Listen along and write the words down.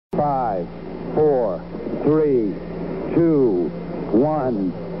5, 4, 3, 2,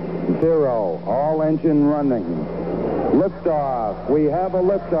 1, 0. All engine running. Liftoff. We have a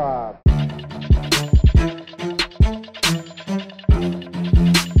liftoff.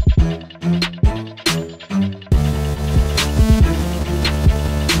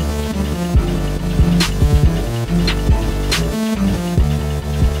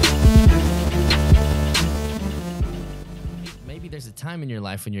 Time in your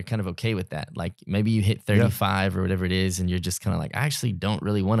life when you're kind of okay with that. Like maybe you hit 35 or whatever it is, and you're just kind of like, I actually don't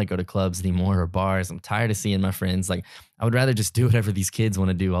really want to go to clubs anymore or bars. I'm tired of seeing my friends. Like I would rather just do whatever these kids want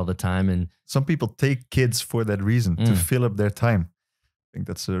to do all the time. And some people take kids for that reason, to fill up their time. I think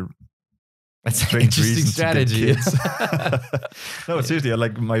that's an interesting strategy. No, seriously, I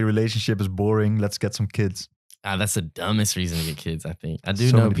like my relationship is boring. Let's get some kids. That's the dumbest reason to get kids, I think. I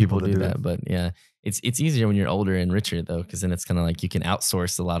do know people do that, but yeah. It's easier when you're older and richer, though, because then it's kind of like you can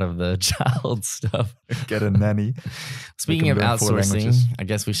outsource a lot of the child stuff. Get a nanny. Speaking of outsourcing, I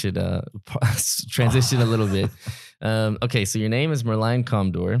guess we should transition a little bit. Okay, so your name is Merlijn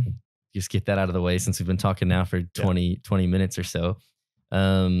K. Just get that out of the way since we've been talking now for 20 minutes or so.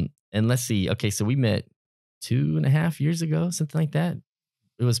 And let's see. Okay, so we met 2.5 years ago, something like that.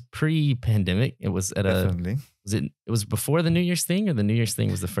 It was pre-pandemic. It was at Definitely. It was before the New Year's thing, or the New Year's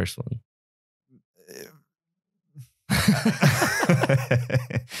thing was the first one? I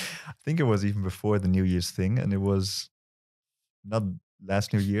think it was even before the New Year's thing, and it was not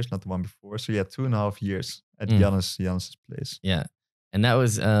last New Year's, not the one before. So yeah, 2.5 years at Jannes's place. Yeah, and that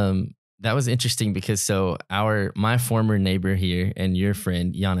was interesting because my former neighbor here and your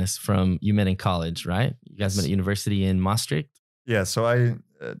friend Jannes you met in college, right? You guys met at university in Maastricht. Yeah, so I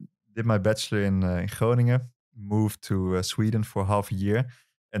did my bachelor in Groningen, moved to Sweden for half a year,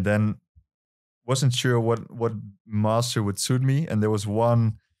 and then wasn't sure what master would suit me. And there was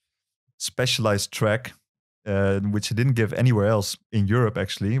one specialized track, which I didn't give anywhere else in Europe,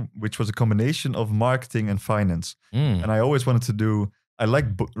 actually, which was a combination of marketing and finance. And I always wanted to do,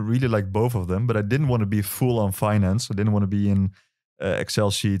 really like both of them, but I didn't want to be full on finance. I didn't want to be in Excel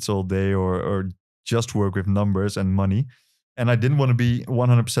sheets all day or just work with numbers and money. And I didn't want to be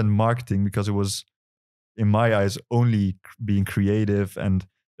 100% marketing because it was, in my eyes, only being creative and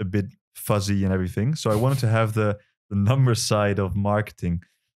a bit fuzzy and everything. So I wanted to have the number side of marketing.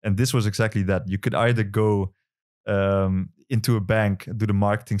 And this was exactly that. You could either go into a bank, do the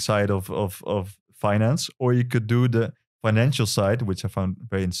marketing side of finance, or you could do the financial side, which I found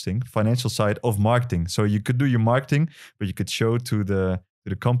very interesting, financial side of marketing. So you could do your marketing, but you could show to the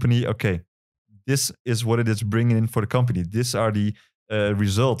company, okay, this is what it is bringing in for the company. These are the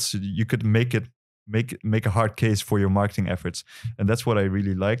results. You could make a hard case for your marketing efforts. And that's what I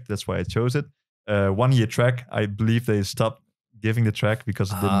really liked. That's why I chose it. 1 year track. I believe they stopped giving the track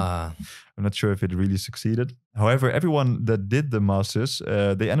because it didn't. I'm not sure if it really succeeded. However, everyone that did the masters,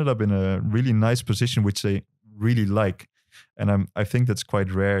 they ended up in a really nice position, which they really like. And I think that's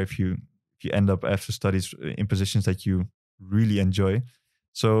quite rare if you end up after studies in positions that you really enjoy.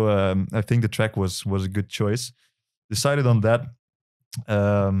 So I think the track was a good choice. Decided on that.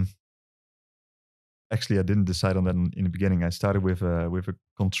 Actually, I didn't decide on that in the beginning. I started with a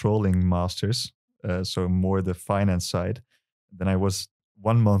controlling master's, so more the finance side. Then I was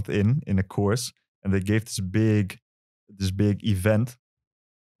 1 month in a course, and they gave this big event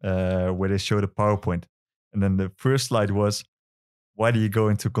where they showed a PowerPoint, and then the first slide was, "Why do you go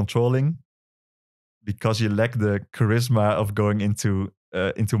into controlling? Because you lack the charisma of going into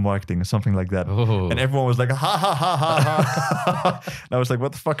marketing," or something like that. Oh. And everyone was like, ha, ha, ha, ha, ha. And I was like,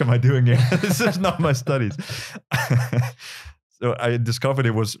 what the fuck am I doing here? This is not my studies. So I discovered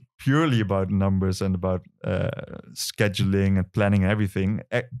it was purely about numbers and about scheduling and planning and everything.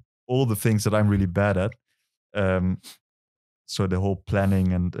 All the things that I'm really bad at. So the whole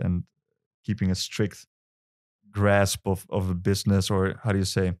planning and keeping a strict grasp of a business, or how do you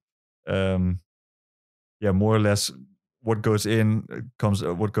say? More or less, what goes in comes,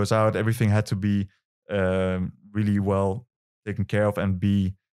 what goes out. Everything had to be really well taken care of and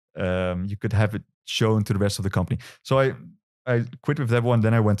be, you could have it shown to the rest of the company. So I quit with that one.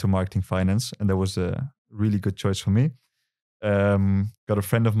 Then I went to marketing finance, and that was a really good choice for me. Got a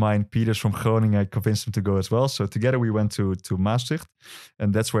friend of mine, Peters from Groningen. I convinced him to go as well. So together we went to Maastricht,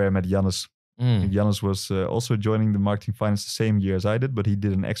 and that's where I met Jannes. Jannes was also joining the marketing finance the same year as I did, but he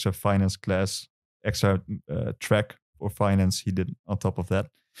did an extra finance class, extra track for finance he did on top of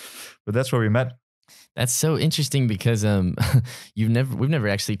that. But that's where we met. That's so interesting because we've never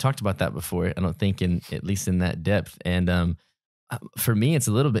actually talked about that before. I don't think at least in that depth. And for me, it's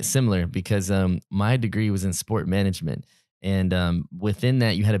a little bit similar because my degree was in sport management, And within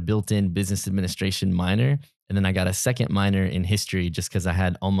that, you had a built-in business administration minor. And then I got a second minor in history just because I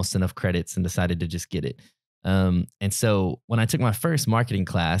had almost enough credits and decided to just get it. And so when I took my first marketing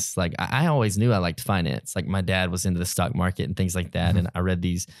class, like I always knew I liked finance. Like my dad was into the stock market and things like that. And I read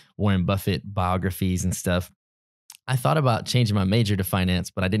these Warren Buffett biographies and stuff. I thought about changing my major to finance,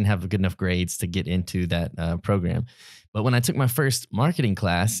 but I didn't have good enough grades to get into that program. But when I took my first marketing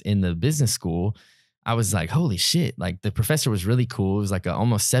class in the business school, I was like, holy shit. Like the professor was really cool. He was like an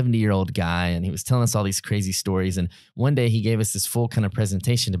almost 70-year-old guy. And he was telling us all these crazy stories. And one day he gave us this full kind of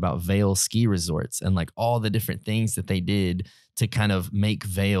presentation about Vail ski resorts and like all the different things that they did to kind of make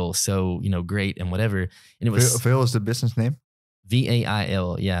Vail so, you know, great and whatever. And it was Vail is the business name?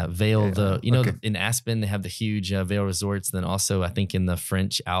 Vail, yeah. Vail, okay. in Aspen, they have the huge Vail resorts. Then also, I think in the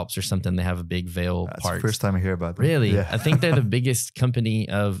French Alps or something, they have a big Vail park. That's the first time I hear about that. Really? Yeah. I think they're the biggest company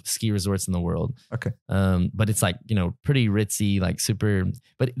of ski resorts in the world. Okay. But it's like, you know, pretty ritzy, like super.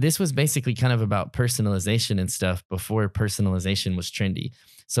 But this was basically kind of about personalization and stuff before personalization was trendy.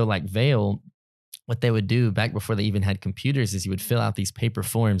 So like Vail, what they would do back before they even had computers is you would fill out these paper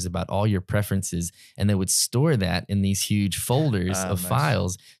forms about all your preferences, and they would store that in these huge folders of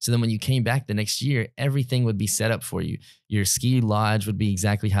files. So then when you came back the next year, everything would be set up for you. Your ski lodge would be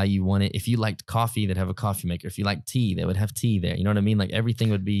exactly how you want it. If you liked coffee, they'd have a coffee maker. If you liked tea, they would have tea there. You know what I mean? Like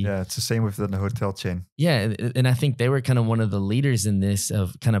everything would be. Yeah, it's the same with the hotel chain. Yeah. And I think they were kind of one of the leaders in this,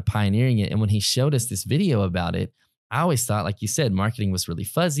 of kind of pioneering it. And when he showed us this video about it, I always thought, like you said, marketing was really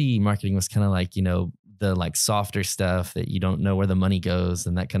fuzzy. Marketing was kind of like, you know, the like softer stuff that you don't know where the money goes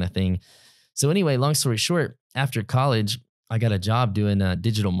and that kind of thing. So anyway, long story short, after college, I got a job doing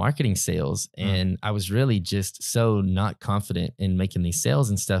digital marketing sales. And I was really just so not confident in making these sales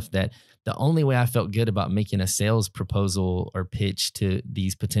and stuff that the only way I felt good about making a sales proposal or pitch to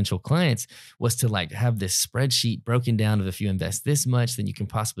these potential clients was to like have this spreadsheet broken down of if you invest this much, then you can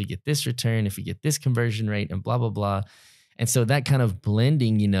possibly get this return if you get this conversion rate and blah, blah, blah. And so that kind of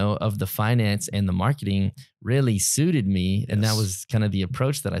blending, you know, of the finance and the marketing really suited me. And that was kind of the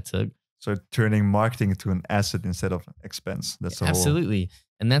approach that I took. So turning marketing into an asset instead of expense. That's the Absolutely.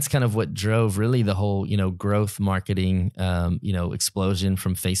 And that's kind of what drove really the whole, you know, growth marketing, you know, explosion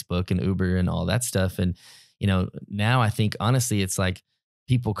from Facebook and Uber and all that stuff. And, you know, now I think honestly, it's like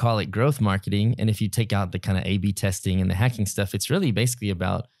people call it growth marketing. And if you take out the kind of A/B testing and the hacking stuff, it's really basically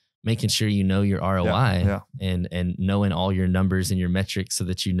about making sure you know your ROI and knowing all your numbers and your metrics so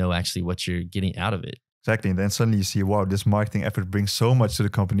that you know actually what you're getting out of it. Exactly. And then suddenly you see, wow, this marketing effort brings so much to the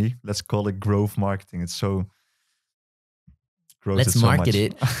company. Let's call it growth marketing. It's so... Let's market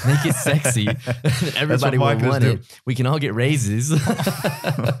it, make it sexy. Everybody will want it. We can all get raises.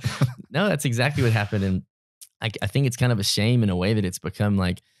 No, that's exactly what happened. And I think it's kind of a shame in a way that it's become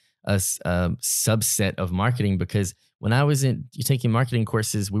like a subset of marketing, because when I was taking marketing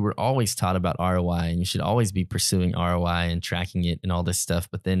courses, we were always taught about ROI, and you should always be pursuing ROI and tracking it and all this stuff.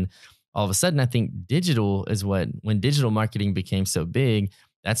 But then all of a sudden, I think digital is when digital marketing became so big,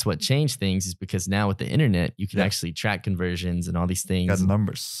 that's what changed things, is because now with the internet, you can actually track conversions and all these things. Got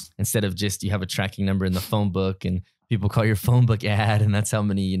numbers. Instead of just, you have a tracking number in the phone book and people call your phone book ad, and that's how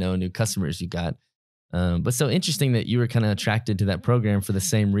many, you know, new customers you got. But so interesting that you were kind of attracted to that program for the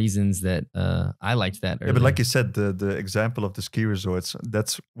same reasons that I liked that earlier. Yeah, but like you said, the example of the ski resorts,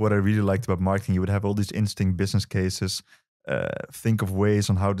 that's what I really liked about marketing. You would have all these interesting business cases, think of ways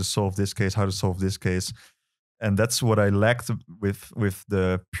on how to solve this case, how to solve this case. And that's what I lacked with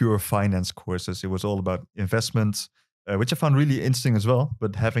the pure finance courses. It was all about investments, which I found really interesting as well.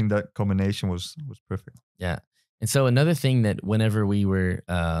 But having that combination was perfect. Yeah. And so another thing that whenever we were,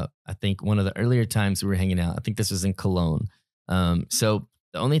 I think one of the earlier times we were hanging out, I think this was in Cologne. So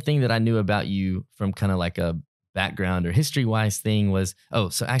the only thing that I knew about you from kind of like a background or history-wise thing was,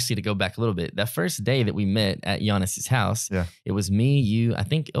 so actually to go back a little bit, that first day that we met at Giannis's house, it was me, you, I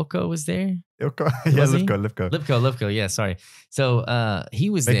think Ilko was there. Ilko? Yeah, Lipko. Yeah, sorry. So he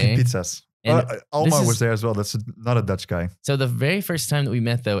was making there. pizzas. And Almar was there as well. That's not a Dutch guy. So the very first time that we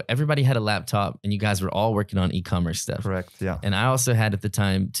met, though, everybody had a laptop and you guys were all working on e-commerce stuff. Correct, yeah. And I also had at the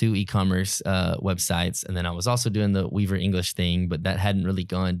time 2 e-commerce websites. And then I was also doing the Weaver English thing, but that hadn't really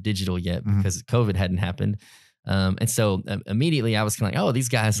gone digital yet because COVID hadn't happened. And so immediately I was kind of like, these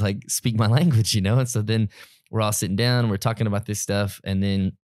guys like speak my language, you know? And so then we're all sitting down, we're talking about this stuff. And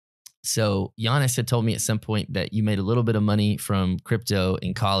then so Giannis had told me at some point that you made a little bit of money from crypto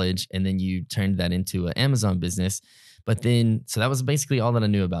in college, and then you turned that into an Amazon business. But then, so that was basically all that I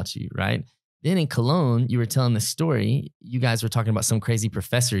knew about you, right? Then in Cologne, you were telling this story. You guys were talking about some crazy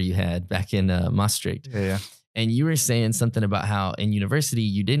professor you had back in Maastricht. Yeah. And you were saying something about how in university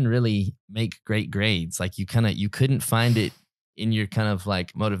you didn't really make great grades. Like you couldn't find it in your kind of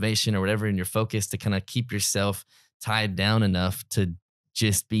like motivation or whatever in your focus to kind of keep yourself tied down enough to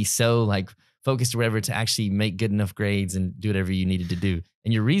just be so like focused or whatever to actually make good enough grades and do whatever you needed to do.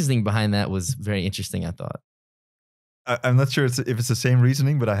 And your reasoning behind that was very interesting, I thought. I'm not sure if it's the same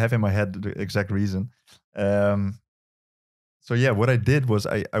reasoning, but I have in my head the exact reason. So yeah, what I did was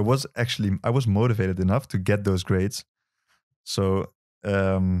I was motivated enough to get those grades. So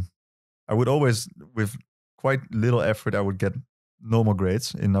I would always, with quite little effort, I would get normal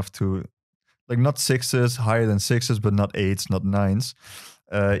grades, enough to, like, not sixes, higher than sixes, but not eights, not nines,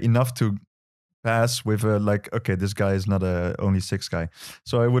 enough to pass with a, like, okay, this guy is not a only six guy.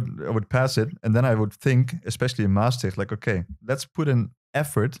 So I would pass it, and then I would think, especially in Maastricht, like, okay, let's put in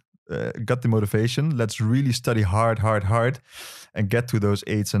effort. Got the motivation. Let's really study hard, and get to those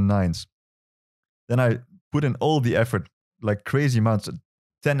eights and nines. Then I put in all the effort, like crazy amounts,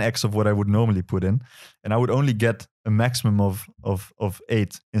 10x of what I would normally put in, and I would only get a maximum of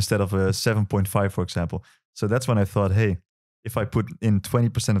 8 instead of a 7.5, for example. So that's when I thought, hey, if I put in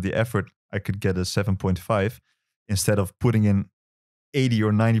 20% of the effort, I could get a 7.5 instead of putting in 80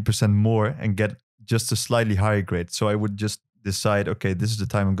 or 90% more and get just a slightly higher grade. So I would just decide, okay, this is the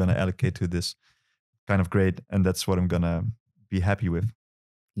time I'm going to allocate to this kind of grade, and that's what I'm going to be happy with.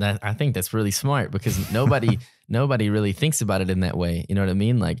 I think that's really smart, because nobody really thinks about it in that way. You know what I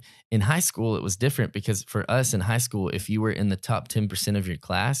mean? Like in high school, it was different, because for us in high school, if you were in the top 10% of your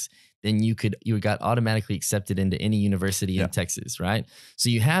class, then you got automatically accepted into any university in Texas, right? So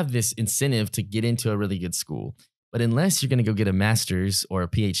you have this incentive to get into a really good school. But unless you're going to go get a master's or a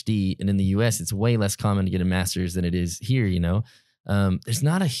PhD, and in the US, it's way less common to get a master's than it is here, you know, there's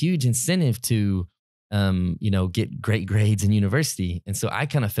not a huge incentive to, get great grades in university. And so I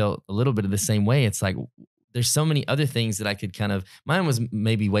kind of felt a little bit of the same way. It's like, there's so many other things that I could mine was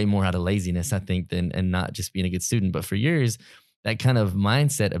maybe way more out of laziness, I think, and not just being a good student. But for yours, that kind of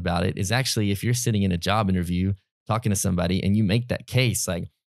mindset about it is actually, if you're sitting in a job interview talking to somebody and you make that case, like,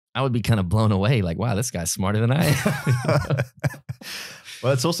 I would be kind of blown away, like, wow, this guy's smarter than I am.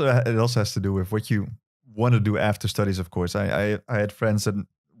 Well, it also has to do with what you want to do after studies, of course. I had friends that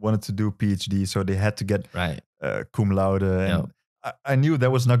wanted to do PhD, so they had to get cum laude. And I knew that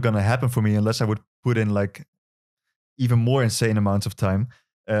was not going to happen for me unless I would put in like even more insane amounts of time.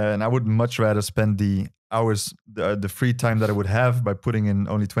 And I would much rather spend the hours, the free time that I would have by putting in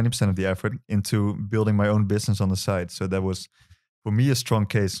only 20% of the effort into building my own business on the side. So that was, for me, a strong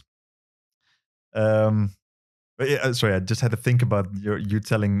case. But yeah, sorry, I just had to think about you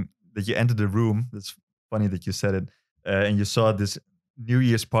telling that you entered the room. It's funny that you said it, and you saw this New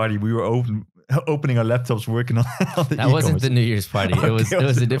Year's party. We were opening our laptops, working on the That e-commerce. wasn't the New Year's party. Okay, it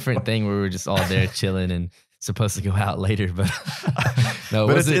was a different thing where we were just all there chilling and supposed to go out later. But no,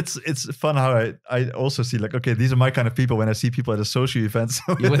 but it's fun how I also see, like, okay, these are my kind of people when I see people at a social event.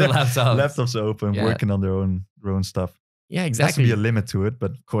 So with laptops open, working on their own stuff. Yeah, exactly. There has to be a limit to it,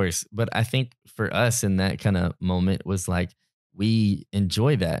 but of course. But I think for us in that kind of moment was like, we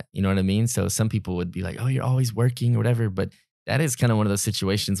enjoy that. You know what I mean? So some people would be like, oh, you're always working or whatever. But that is kind of one of those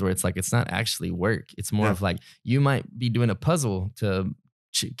situations where it's like, it's not actually work. It's more of like, you might be doing a puzzle to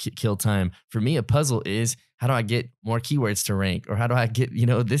kill time. For me, a puzzle is, how do I get more keywords to rank? Or how do I get,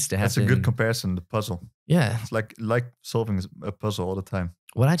 this to happen? That's a good comparison, the puzzle. Yeah. It's like solving a puzzle all the time.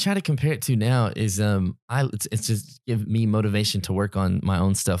 What I try to compare it to now is it's just give me motivation to work on my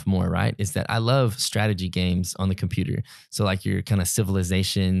own stuff more, right? Is that I love strategy games on the computer. So like your kind of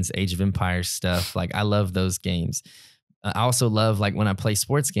Civilizations, Age of Empires stuff, like I love those games. I also love, like, when I play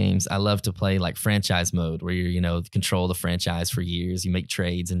sports games, I love to play like franchise mode where you're, control the franchise for years. You make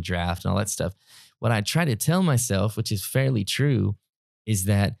trades and draft and all that stuff. What I try to tell myself, which is fairly true, is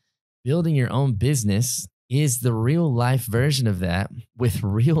that building your own business is the real life version of that, with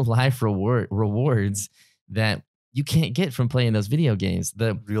real life rewards that you can't get from playing those video games.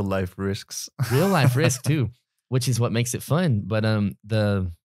 The real life risks. Real life risk too, which is what makes it fun. But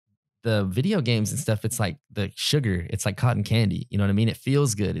the video games and stuff, it's like the sugar. It's like cotton candy. You know what I mean? It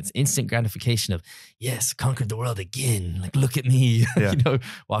feels good. It's instant gratification of, yes, conquered the world again. Like, look at me,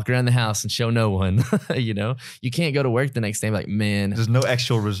 walk around the house and show no one, you can't go to work the next day and be like, man, there's no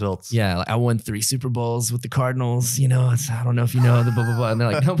actual results. Yeah. Like, I won 3 Super Bowls with the Cardinals, I don't know if you know the blah, blah, blah. And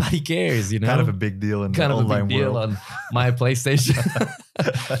they're like, nobody cares, Kind of a big deal in the online world. On my PlayStation.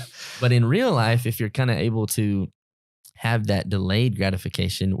 But in real life, if you're kind of able to have that delayed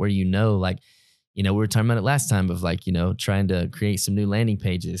gratification where, we were talking about it last time of like, trying to create some new landing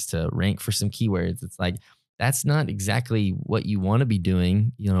pages to rank for some keywords. It's like, that's not exactly what you want to be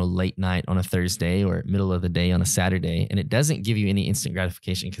doing, late night on a Thursday or middle of the day on a Saturday. And it doesn't give you any instant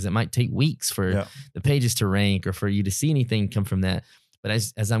gratification because it might take weeks for the pages to rank or for you to see anything come from that. But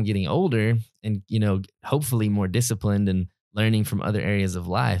as I'm getting older and, hopefully more disciplined and learning from other areas of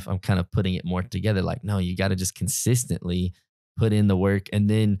life, I'm kind of putting it more together. Like, no, you got to just consistently put in the work. And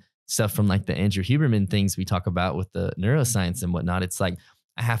then stuff from like the Andrew Huberman things we talk about with the neuroscience and whatnot. It's like,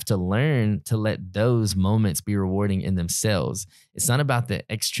 I have to learn to let those moments be rewarding in themselves. It's not about the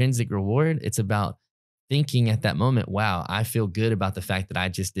extrinsic reward. It's about thinking at that moment, wow, I feel good about the fact that I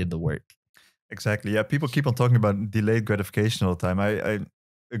just did the work. Exactly. Yeah. People keep on talking about delayed gratification all the time. I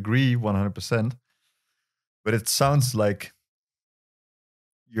agree 100%, but it sounds like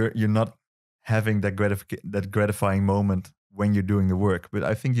you're not having that gratifying moment when you're doing the work. But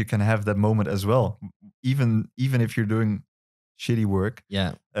I think you can have that moment as well, even if you're doing shitty work.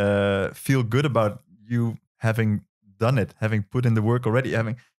 Yeah. Feel good about you having done it, having put in the work already,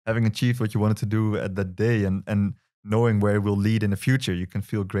 having achieved what you wanted to do at that day, and knowing where it will lead in the future. You can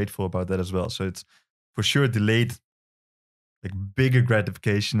feel grateful about that as well. So it's for sure delayed, like bigger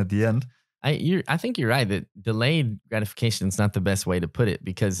gratification at the end. I think you're right that delayed gratification is not the best way to put it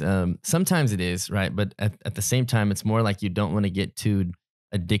because sometimes it is, right? But at the same time, it's more like you don't want to get too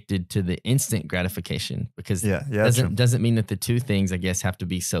addicted to the instant gratification because doesn't mean that the two things, I guess, have to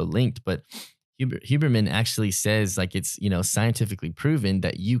be so linked. But Huberman actually says like it's, scientifically proven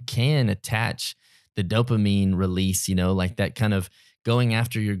that you can attach the dopamine release, like that kind of going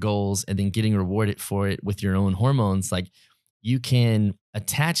after your goals and then getting rewarded for it with your own hormones. Like you can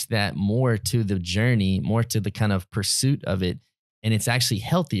attach that more to the journey, more to the kind of pursuit of it. And it's actually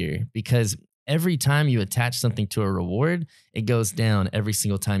healthier because every time you attach something to a reward, it goes down every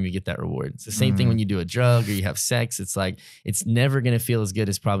single time you get that reward. It's the same thing when you do a drug or you have sex. It's like, it's never going to feel as good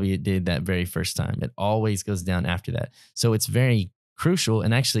as probably it did that very first time. It always goes down after that. So it's very crucial.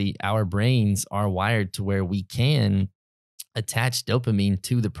 And actually our brains are wired to where we can attach dopamine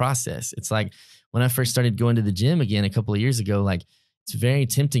to the process. It's like when I first started going to the gym again a couple of years ago, like it's very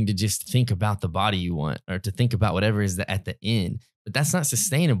tempting to just think about the body you want or to think about whatever is at the end. But that's not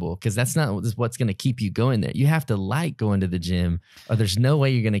sustainable because that's not what's going to keep you going there. You have to like going to the gym or there's no way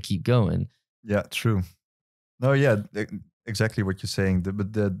you're going to keep going. Yeah, true. No, yeah, exactly what you're saying.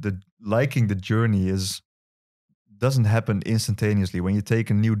 But the liking the journey doesn't happen instantaneously. When you take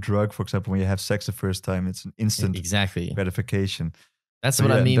a new drug, for example, when you have sex the first time, it's an instant gratification. That's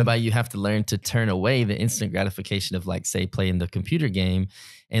what I mean by you have to learn to turn away the instant gratification of like, say, playing the computer game.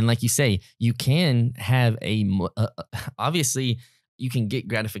 And like you say, you can have obviously you can get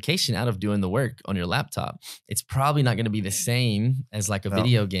gratification out of doing the work on your laptop. It's probably not going to be the same as like a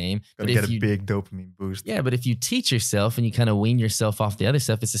video game. Gotta get a big dopamine boost. Yeah, but if you teach yourself and you kind of wean yourself off the other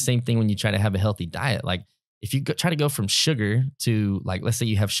stuff, it's the same thing when you try to have a healthy diet. Like if you try to go from sugar to like, let's say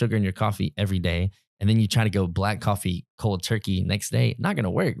you have sugar in your coffee every day, and then you try to go black coffee, cold turkey next day, not going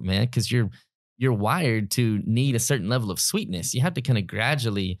to work, man, because you're wired to need a certain level of sweetness. You have to kind of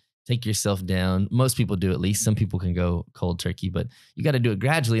gradually take yourself down. Most people do, at least. Some people can go cold turkey, but you got to do it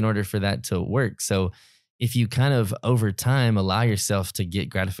gradually in order for that to work. So if you kind of over time allow yourself to get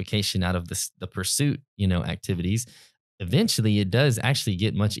gratification out of the pursuit, activities, eventually it does actually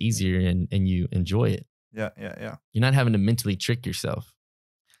get much easier and you enjoy it. Yeah. You're not having to mentally trick yourself.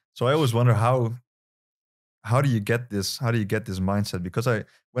 So I always wonder how do you get this mindset? Because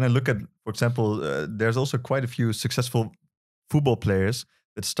when I look at, for example, there's also quite a few successful football players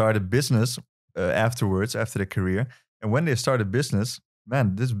that start a business afterwards, after their career. And when they start a business,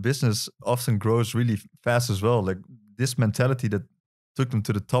 man, this business often grows really fast as well. Like this mentality that took them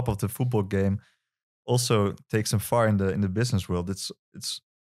to the top of the football game also takes them far in the business world. It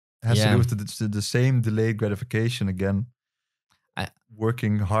has to do with the same delayed gratification again.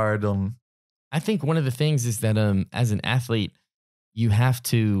 Working hard on. I think one of the things is that as an athlete, you have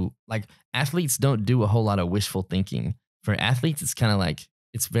to, like, athletes don't do a whole lot of wishful thinking. For athletes, it's kind of like,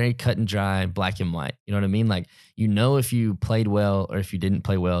 it's very cut and dry, black and white. You know what I mean? Like, if you played well or if you didn't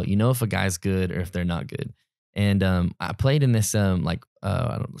play well. If a guy's good or if they're not good. And I played in this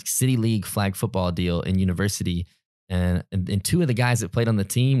city league flag football deal in university. And two of the guys that played on the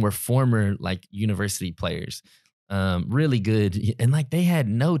team were former like university players. Really good. And like they had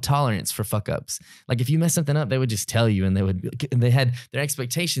no tolerance for fuck ups. Like if you mess something up, they would just tell you, and they had their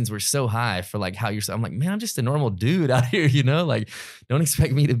expectations were so high for like how you're. I'm like, man, I'm just a normal dude out here, like don't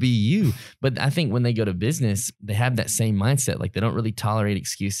expect me to be you. But I think when they go to business, they have that same mindset. Like they don't really tolerate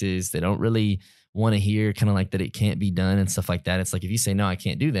excuses. They don't really want to hear kind of like that it can't be done and stuff like that. It's like, if you say, no, I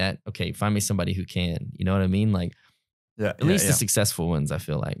can't do that. Okay, find me somebody who can, you know what I mean? Like, at least the successful ones, I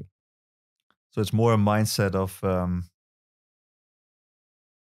feel like. So it's more a mindset of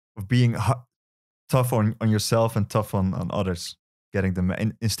being tough on yourself and tough on others, getting them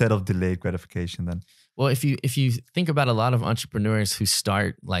instead of delayed gratification then. Well, if you think about a lot of entrepreneurs who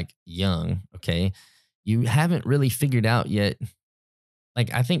start like young, okay, you haven't really figured out yet.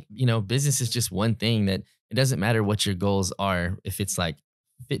 Like, I think, business is just one thing that it doesn't matter what your goals are. If it's like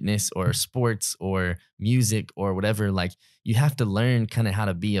fitness or sports or music or whatever, like you have to learn kind of how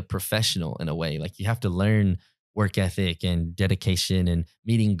to be a professional in a way. Like you have to learn work ethic and dedication and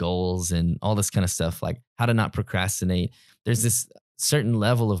meeting goals and all this kind of stuff, like how to not procrastinate. There's this certain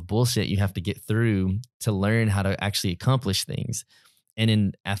level of bullshit you have to get through to learn how to actually accomplish things. And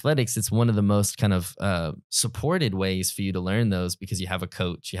in athletics, it's one of the most kind of supported ways for you to learn those, because you have a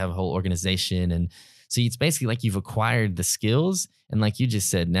coach, you have a whole organization. And so it's basically like you've acquired the skills. And like you just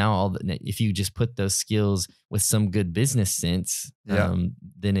said, now if you just put those skills with some good business sense, then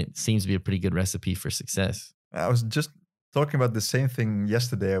it seems to be a pretty good recipe for success. I was just talking about the same thing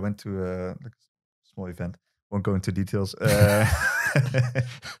yesterday. I went to a small event. Won't go into details. With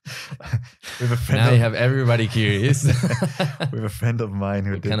a friend now you have everybody curious. With a friend of mine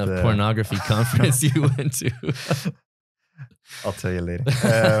who what did kind of pornography conference you went to. I'll tell you later.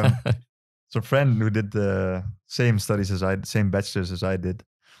 So a friend who did the same studies as same bachelor's as I did,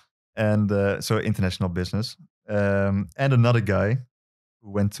 and so international business, and another guy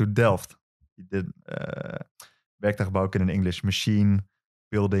who went to Delft. He did werktuigbouwkunde in English, machine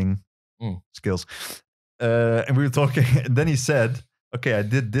building skills. And we were talking, and then he said, okay, I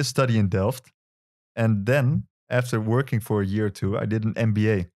did this study in Delft. And then after working for a year or two, I did an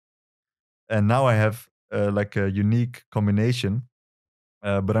MBA. And now I have like a unique combination.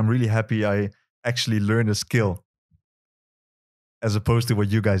 But I'm really happy I actually learned a skill as opposed to what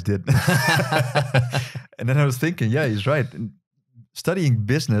you guys did. And then I was thinking, yeah, he's right. Studying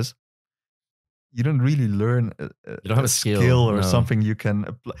business, you don't really learn you don't have a skill or something you can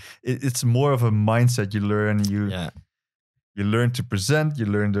apply. It's more of a mindset you learn. You learn to present. You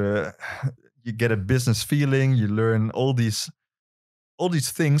learn you get a business feeling. You learn all these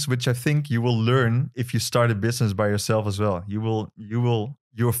things, which I think you will learn if you start a business by yourself as well.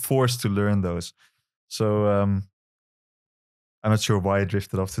 You're forced to learn those. So I'm not sure why I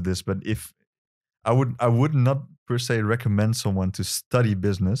drifted off to this, but if I would not per se recommend someone to study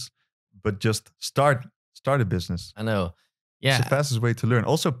business, but just start a business. I know. Yeah. It's the fastest way to learn.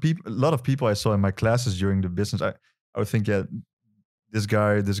 Also, a lot of people I saw in my classes during the business, I would think, yeah, this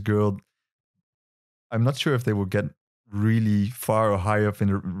guy, this girl, I'm not sure if they will get really far or high up in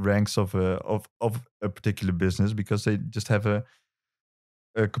the ranks of a particular business, because they just have a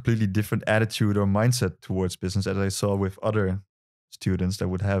completely different attitude or mindset towards business, as I saw with other students that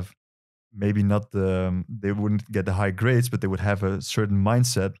would have maybe not they wouldn't get the high grades, but they would have a certain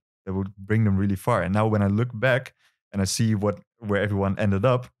mindset that would bring them really far. And now when I look back and I see where everyone ended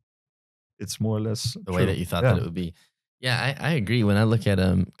up, it's more or less the way that you thought that it would be. Yeah, I agree. When I look at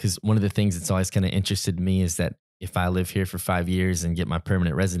because one of the things that's always kind of interested me is that if I live here for 5 years and get my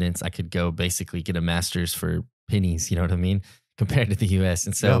permanent residence, I could go basically get a master's for pennies, you know what I mean, compared to the US.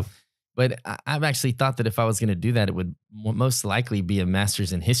 And so, but I've actually thought that if I was going to do that, it would most likely be a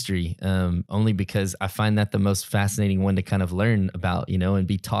master's in history, only because I find that the most fascinating one to kind of learn about, and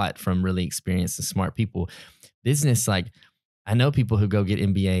be taught from really experienced and smart people. Business, like, I know people who go get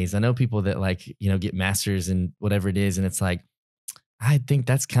MBAs. I know people that get masters in whatever it is. And it's like, I think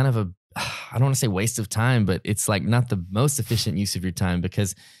that's kind of I don't want to say waste of time, but it's like not the most efficient use of your time,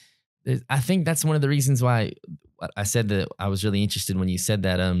 because I think that's one of the reasons why I said that I was really interested when you said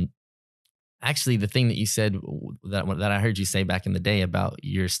that. Actually, the thing that you said that I heard you say back in the day about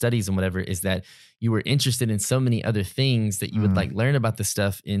your studies and whatever is that you were interested in so many other things that you would like learn about the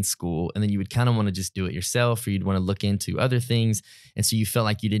stuff in school, and then you would kind of want to just do it yourself, or you'd want to look into other things. And so you felt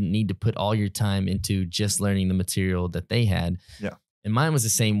like you didn't need to put all your time into just learning the material that they had. Yeah. And mine was the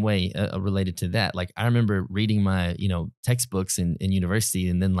same way related to that. Like, I remember reading my, textbooks in university,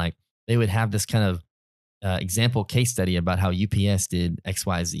 and then like they would have this kind of example case study about how UPS did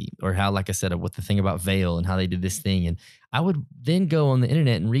XYZ, or how, like I said, what the thing about Vail and how they did this thing. And I would then go on the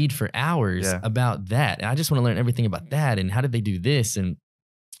internet and read for hours about that. And I just want to learn everything about that. And how did they do this? And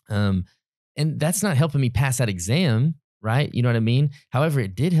that's not helping me pass that exam, right? You know what I mean? However,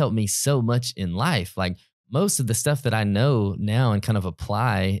 it did help me so much in life. Like, most of the stuff that I know now and kind of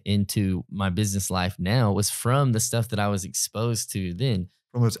apply into my business life now was from the stuff that I was exposed to then.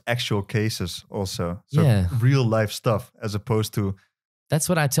 From those actual cases also. So real life stuff, as opposed to That's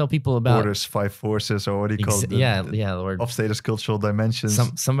what I tell people about. Orders, 5 forces, or what do you call it? Or of status cultural dimensions.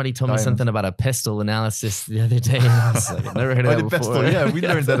 Somebody told me something about a pestle analysis the other day. I was like, I've never heard of that before. Pestle, yeah, we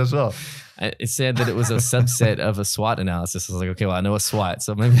learned that as well. It said that it was a subset of a SWOT analysis. I was like, okay, well, I know a SWOT,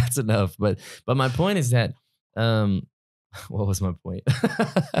 so maybe that's enough. But my point is that, what was my point?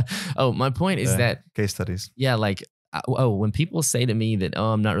 My point is that case studies. Yeah, like, when people say to me that,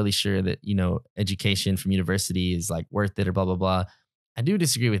 I'm not really sure that, education from university is like worth it or blah, blah, blah. I do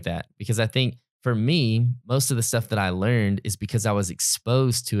disagree with that, because I think for me, most of the stuff that I learned is because I was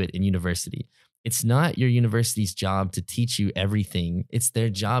exposed to it in university. It's not your university's job to teach you everything. It's their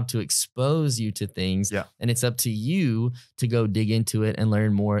job to expose you to things. Yeah. And it's up to you to go dig into it and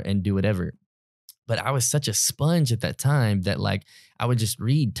learn more and do whatever. But I was such a sponge at that time that, like, I would just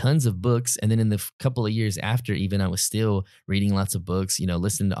read tons of books. And then in the couple of years after, even, I was still reading lots of books,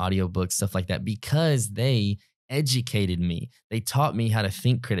 listening to audiobooks, stuff like that, because they educated me. They taught me how to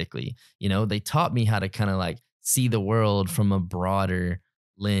think critically. They taught me how to kind of like see the world from a broader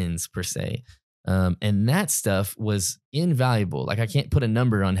lens, per se. And that stuff was invaluable. Like, I can't put a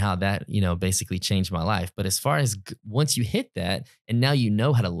number on how that, basically changed my life. But as far as once you hit that, and now you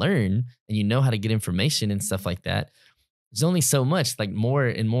know how to learn and you know how to get information and stuff like that, there's only so much. Like, more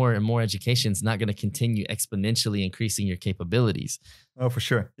and more and more education is not going to continue exponentially increasing your capabilities. Oh, for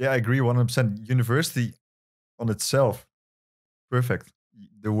sure. Yeah, I agree 100%. University on itself, perfect.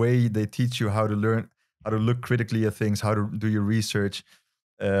 The way they teach you how to learn, how to look critically at things, how to do your research,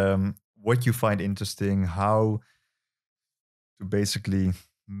 what you find interesting, how to basically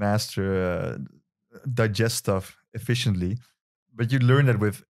master, digest stuff efficiently. But you learn that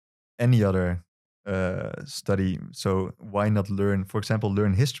with any other study. So why not learn, for example,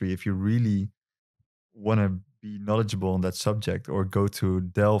 learn history if you really want to be knowledgeable on that subject, or go to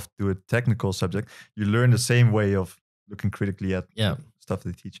delve to a technical subject. You learn the same way of looking critically at stuff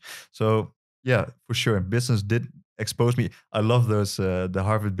they teach. So yeah, for sure, business did expose me. I love those the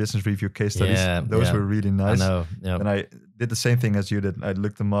Harvard Business Review case studies. Those were really nice. I know. Yep. And I did the same thing as you did. I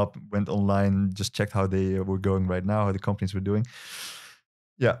looked them up, went online, just checked how they were going right now, how the companies were doing.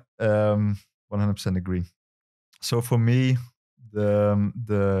 Yeah, 100% agree. So for me,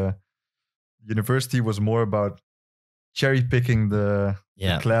 the university was more about cherry picking the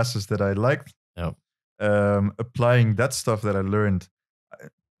classes that I liked, applying that stuff that I learned.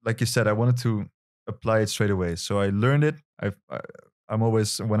 Like you said, I wanted to apply it straight away. So I learned it. I'm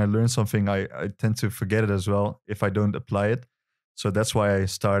always, when I learn something, I tend to forget it as well if I don't apply it. So that's why I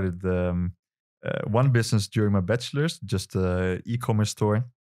started one business during my bachelor's, just an e-commerce store.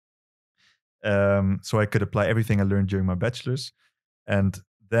 So I could apply everything I learned during my bachelor's, and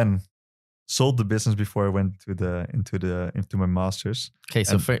then sold the business before I went into my master's. Okay,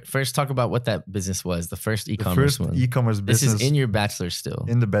 so first talk about what that business was. The first e-commerce one. E-commerce business. This is in your bachelor's still.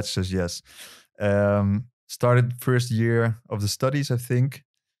 In the bachelor's, yes. Started first year of the studies, I think.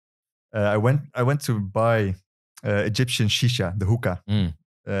 I went to buy Egyptian shisha, the hookah.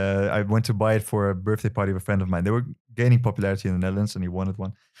 I went to buy it for a birthday party of a friend of mine. They were gaining popularity in the Netherlands, and he wanted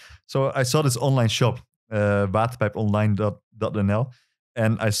one. So I saw this online shop, waterpijponline.nl.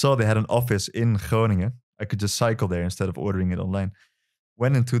 And I saw they had an office in Groningen. I could just cycle there instead of ordering it online.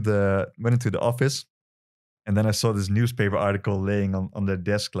 Went into the office, and then I saw this newspaper article laying on their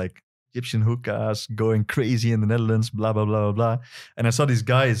desk, like Egyptian hookahs going crazy in the Netherlands, blah, blah, blah, blah, blah. And I saw these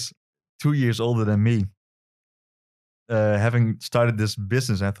guys 2 years older than me having started this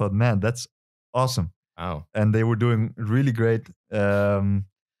business. And I thought, man, that's awesome. Wow. And they were doing really great. Business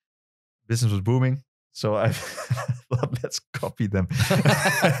was booming. So I thought, let's copy them.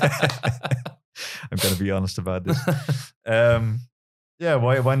 I'm going to be honest about this.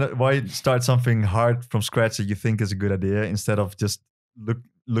 Why not? Why start something hard from scratch that you think is a good idea instead of just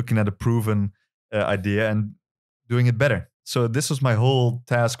looking at a proven idea and doing it better? So this was my whole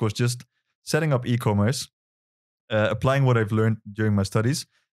task, was just setting up e-commerce, applying what I've learned during my studies,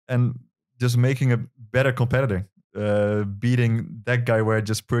 and just making a better competitor. Beating that guy where I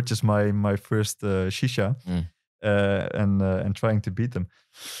just purchased my first shisha, and trying to beat them.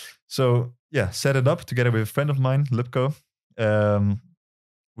 So yeah, set it up together with a friend of mine, Lipko.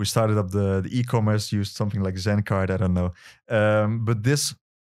 We started up the e-commerce, used something like Zencard, I don't know. But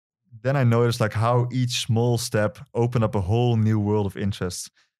then I noticed like how each small step opened up a whole new world of interests.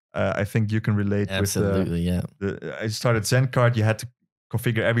 I think you can relate. Absolutely, I started Zencard. You had to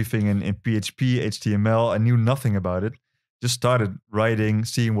configure everything in PHP, HTML. I knew nothing about it. Just started writing,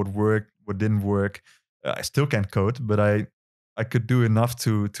 seeing what worked, what didn't work. I still can't code, but I could do enough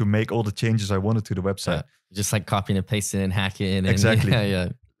to make all the changes I wanted to the website. Just like copying and pasting and hacking. Exactly. Yeah.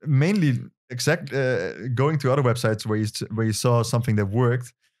 Mainly going to other websites where you saw something that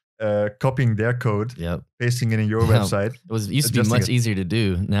worked, copying their code, pasting it in your website. It used to be much easier to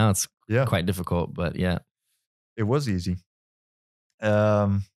do. Now it's quite difficult, but it was easy.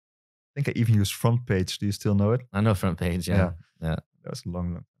 I think I even used Front Page. Do you still know it? I know Front Page. Yeah. That was a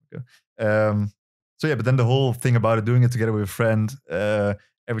long time ago. But then the whole thing about it, doing it together with a friend,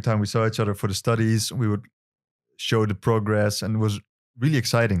 every time we saw each other for the studies, we would show the progress, and it was really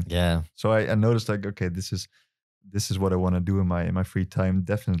exciting. Yeah. So I noticed like, okay, this is what I want to do in my free time,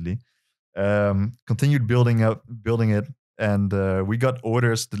 definitely. Continued building it, and we got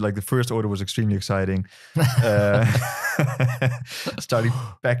orders. Like the first order was extremely exciting. Started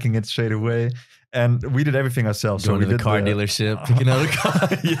packing it straight away, and we did everything ourselves. Going so to the car dealership, picking out a car,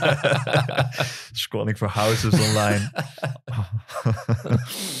 scrolling for houses online.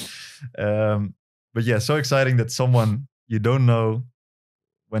 But yeah, so exciting that someone you don't know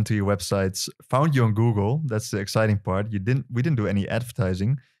went to your websites, found you on Google. That's the exciting part. We didn't do any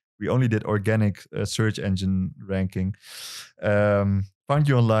advertising. We only did organic search engine ranking. Found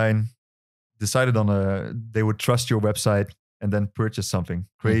you online, decided they would trust your website and then purchase something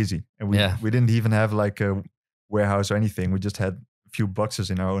crazy. And we didn't even have like a warehouse or anything. We just had a few boxes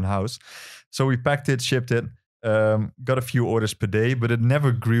in our own house. So we packed it, shipped it, got a few orders per day, but it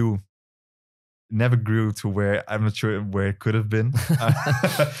never grew to where I'm not sure where it could have been,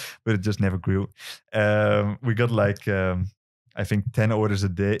 but it just never grew. We got like, I think 10 orders a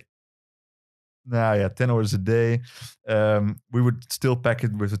day. 10 orders a day. We would still pack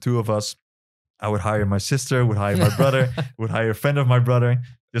it with the two of us. I would hire my sister, would hire my brother, would hire a friend of my brother,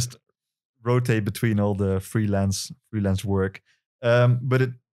 just rotate between all the freelance work. But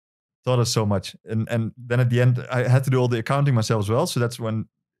it taught us so much. And then at the end, I had to do all the accounting myself as well. So that's when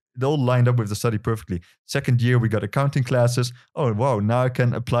it all lined up with the study perfectly. Second year, we got accounting classes. Oh, wow. Now I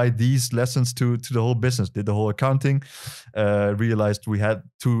can apply these lessons to the whole business. Did the whole accounting. Realized we had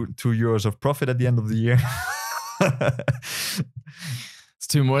 €2 of profit at the end of the year. It's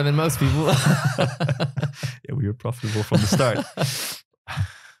 2 more than most people. Yeah, we were profitable from the start.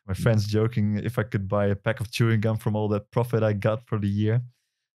 My friends joking if I could buy a pack of chewing gum from all that profit I got for the year.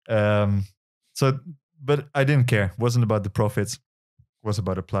 But I didn't care. It wasn't about the profits. It was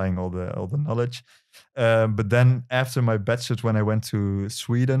about applying all the knowledge. But then after my bachelor's, when I went to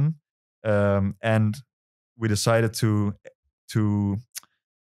Sweden, and we decided to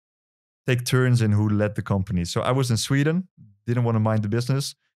take turns in who led the company. So I was in Sweden, didn't want to mind the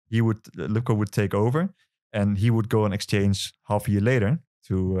business. Luca would take over, and he would go on exchange half a year later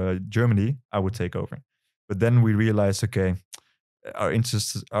to Germany. I would take over. But then we realized, okay, our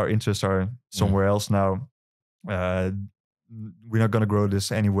interests are somewhere else now. We're not going to grow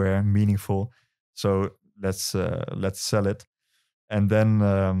this anywhere meaningful. So let's sell it. And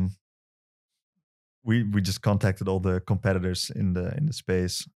then we just contacted all the competitors in the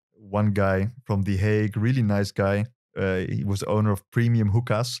space. One guy from The Hague, really nice guy. He was the owner of Premium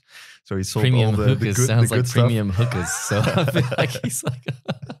Hookahs. So he sold premium all the hookahs good, sounds the good like stuff. premium hookahs. So I feel like he's like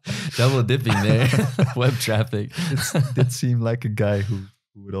double dipping there. Web traffic. It did seem like a guy who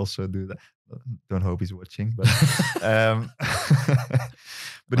would also do that. Don't hope he's watching, but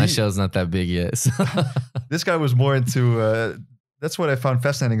but my show's not that big yet. So. This guy was more into. That's what I found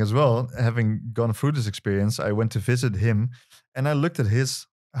fascinating as well. Having gone through this experience, I went to visit him, and I looked at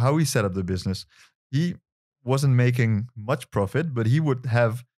how he set up the business. He wasn't making much profit, but he would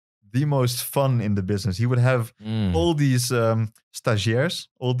have the most fun in the business. He would have all these stagiaires,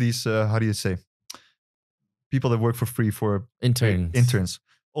 all these how do you say, people that work for free for interns.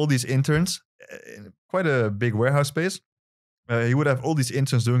 All these interns, quite a big warehouse space. He would have all these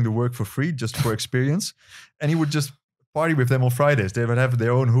interns doing the work for free just for experience. And he would just party with them on Fridays. They would have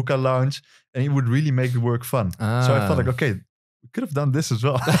their own hookah lounge, and he would really make the work fun. So I felt like, okay, we could have done this as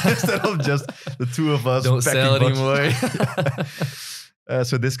well. Instead of just the two of us. Don't sell anymore.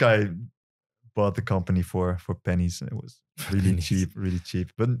 So this guy bought the company for pennies. It was really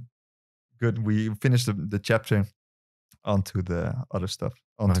cheap. But good. We finished the chapter. Onto the other stuff.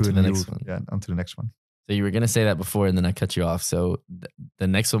 Onto the next one. Yeah, onto the next one. So you were going to say that before, and then I cut you off. So the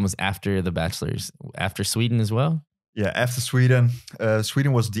next one was after the bachelor's, after Sweden as well? Yeah, after Sweden.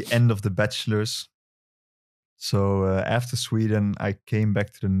 Sweden was the end of the bachelor's. So after Sweden, I came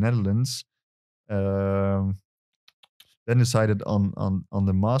back to the Netherlands. Then decided on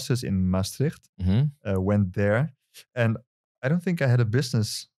the master's in Maastricht. Mm-hmm. Went there. And I don't think I had a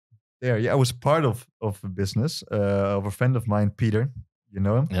business there. Yeah, I was part of a business of a friend of mine, Peter. You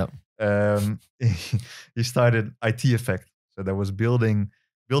know him? Yep. He started IT Effect. So that was building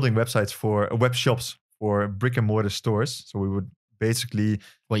websites for web shops for brick and mortar stores. So we would basically.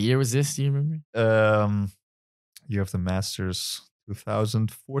 What year was this? Do you remember? Year of the Masters,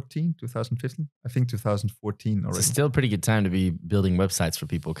 2014, 2015. I think 2014 already. It's still a pretty good time to be building websites for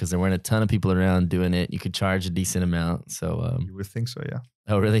people because there weren't a ton of people around doing it. You could charge a decent amount. So you would think so, yeah.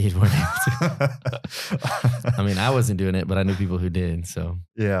 Oh, really? You weren't able to? I mean, I wasn't doing it, but I knew people who did. So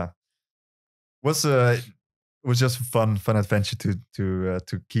yeah, it was just a fun adventure to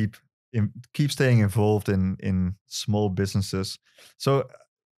keep staying involved in small businesses. So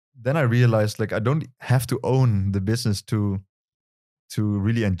then I realized like I don't have to own the business to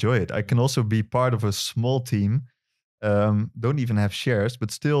really enjoy it. I can also be part of a small team. Don't even have shares,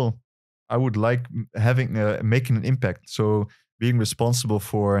 but still, I would like making an impact. So being responsible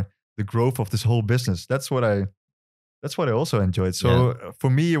for the growth of this whole business. That's what I also enjoyed. So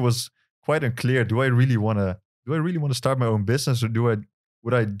for me, it was quite unclear. Do I really want to start my own business, or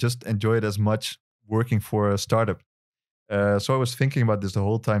would I just enjoy it as much working for a startup? So I was thinking about this the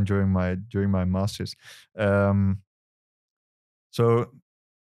whole time during my masters. So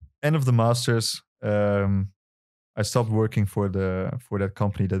end of the masters, I stopped working for that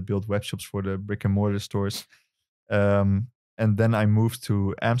company that built web shops for the brick and mortar stores. And then I moved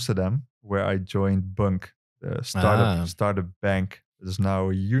to Amsterdam, where I joined Bunq, the startup bank that is now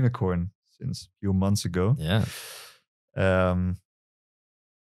a unicorn since a few months ago. Yeah.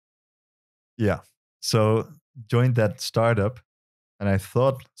 Yeah. So joined that startup, and I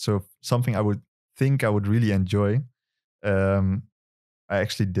thought something I would think I would really enjoy. I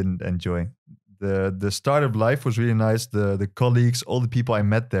actually didn't enjoy. The startup life was really nice. The colleagues, all the people I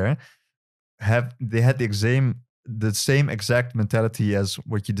met there, had the same exact mentality as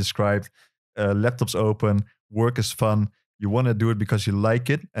what you described. Laptops open, work is fun. You want to do it because you like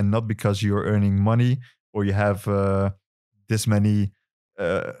it and not because you're earning money or you have this many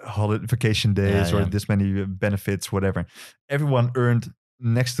holiday vacation days or this many benefits, whatever. Everyone earned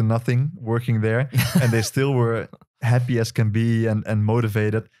next to nothing working there, and they still were happy as can be and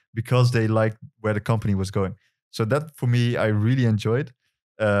motivated because they liked where the company was going. So that for me, I really enjoyed.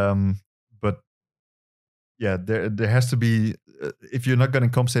 But yeah, there has to be, if you're not going to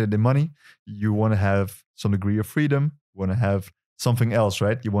compensate it in money, you want to have some degree of freedom. You want to have something else,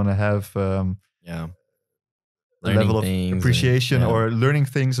 right? You want to have a level of appreciation or learning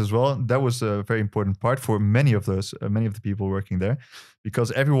things as well. That was a very important part for many of the people working there,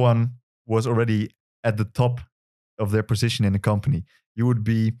 because everyone was already at the top of their position in the company. You would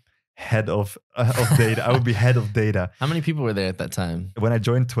be head of data. I would be head of data. How many people were there at that time? When I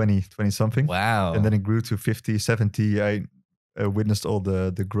joined, 20 something. Wow. And then it grew to 50, 70. I witnessed all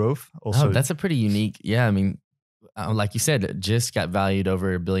the growth. Also, that's a pretty unique. Yeah, I mean, like you said, it just got valued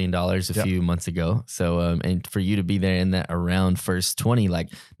over $1 billion a few months ago. So, and for you to be there in that around first 20, like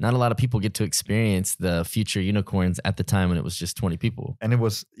not a lot of people get to experience the future unicorns at the time when it was just 20 people. And it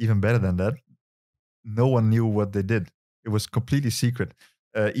was even better than that. No one knew what they did. It was completely secret.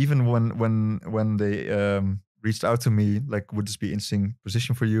 Even when they reached out to me, like, would this be an interesting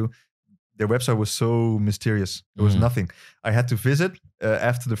position for you? Their website was so mysterious. There was nothing. I had to visit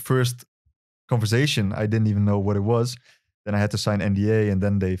after the first conversation. I didn't even know what it was. Then I had to sign NDA, and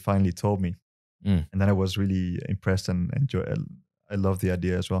then they finally told me. And then I was really impressed and enjoyed. I love the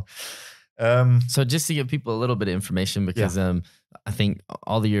idea as well. So just to give people a little bit of information, because I think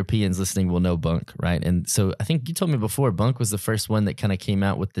all the Europeans listening will know Bunq, right? And so I think you told me before, Bunq was the first one that kind of came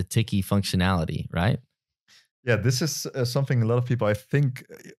out with the Tiki functionality, right? Yeah, this is something a lot of people, I think,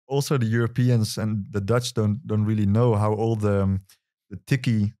 also the Europeans and the Dutch don't really know how all the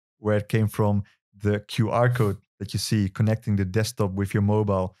Tiki, where it came from, the QR code that you see connecting the desktop with your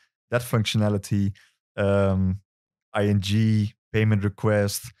mobile, that functionality, ING, payment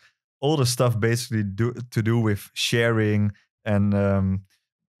request, all the stuff basically to do with sharing and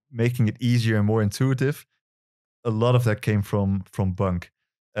making it easier and more intuitive. A lot of that came from Bunq.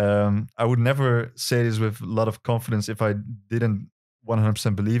 I would never say this with a lot of confidence if I didn't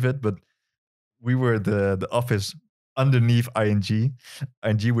 100% believe it, but we were the office underneath ING.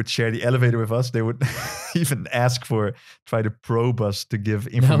 ING would share the elevator with us. They would even try to probe us to give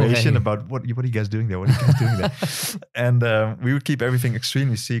information about what are you guys doing there? What are you guys doing there? And we would keep everything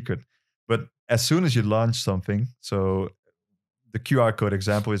extremely secret. But as soon as you launch something, so the QR code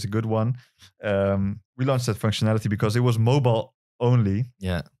example is a good one. We launched that functionality because it was mobile only.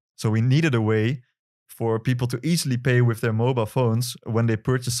 Yeah. So we needed a way for people to easily pay with their mobile phones when they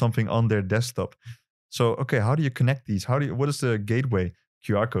purchase something on their desktop. So, okay, how do you connect these? What is the gateway?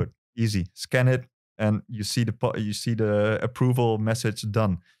 QR code, easy. Scan it, and you see the approval message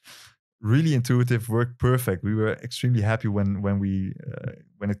done. Really intuitive, worked perfect. We were extremely happy when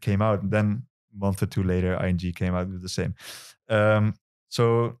it came out. And then a month or two later, ING came out with the same.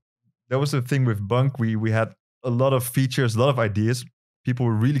 So that was the thing with Bunq. We had a lot of features, a lot of ideas. People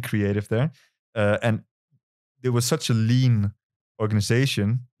were really creative there, and there was such a lean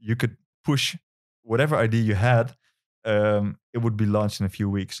organization. You could push whatever idea you had. It would be launched in a few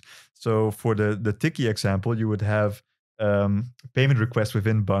weeks. So for the Tiki example, you would have payment requests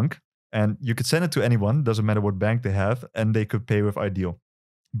within Bunq, and you could send it to anyone, doesn't matter what bank they have, and they could pay with Ideal.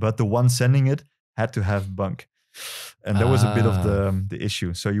 But the one sending it had to have Bunq. And that was a bit of the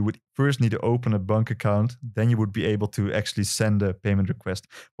issue. So you would first need to open a Bunq account, then you would be able to actually send a payment request.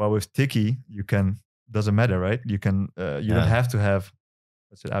 While with Tiki, you can, doesn't matter, right? You can, you don't have to have,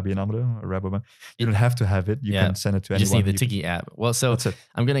 what's it, ABN AMRO or Rabobank? You don't have to have it. You can send it to anyone. You just need the Tiki app. Well, so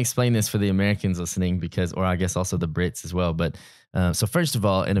I'm going to explain this for the Americans listening because, or I guess also the Brits as well. But so first of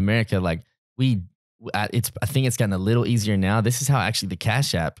all, in America, like I think it's gotten a little easier now. This is how actually the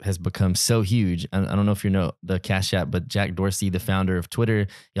Cash App has become so huge. I don't know if you know the Cash App, but Jack Dorsey, the founder of Twitter,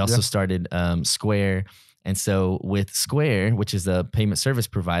 he also started Square. And so with Square, which is a payment service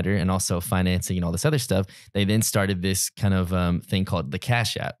provider and also financing and all this other stuff, they then started this kind of thing called the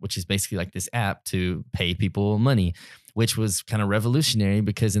Cash App, which is basically like this app to pay people money, which was kind of revolutionary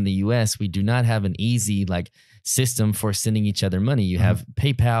because in the US, we do not have an easy like system for sending each other money. You have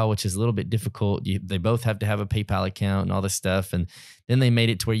PayPal, which is a little bit difficult. They both have to have a PayPal account and all this stuff. And then they made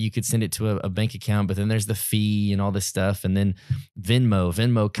it to where you could send it to a bank account, but then there's the fee and all this stuff. And then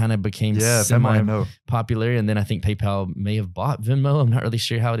Venmo kind of became semi-popular. And then I think PayPal may have bought Venmo. I'm not really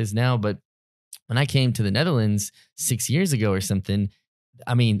sure how it is now, but when I came to the Netherlands 6 years ago or something,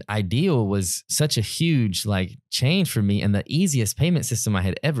 I mean, Ideal was such a huge like change for me and the easiest payment system I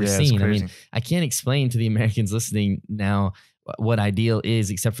had ever seen. I mean, I can't explain to the Americans listening now what Ideal is,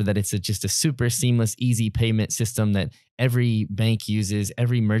 except for that it's just a super seamless, easy payment system that every bank uses,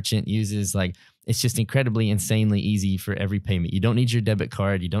 every merchant uses. Like it's just incredibly, insanely easy for every payment. You don't need your debit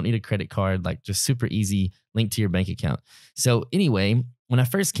card. You don't need a credit card, like just super easy linked to your bank account. So anyway, when I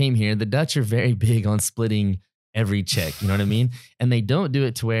first came here, the Dutch are very big on splitting every check, you know what I mean? And they don't do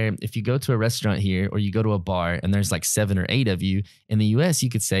it to where if you go to a restaurant here or you go to a bar and there's like 7 or 8 of you, in the US, you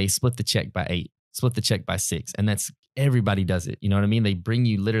could say split the check by 8, split the check by 6. And that's, everybody does it. You know what I mean? They bring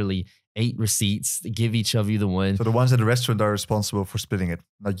you literally 8 receipts, give each of you the one. So the ones at the restaurant are responsible for splitting it,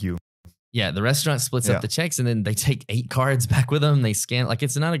 not you. Yeah, the restaurant splits up the checks and then they take 8 cards back with them. They scan, like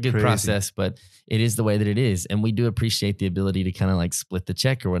it's not a good process, but it is the way that it is. And we do appreciate the ability to kind of like split the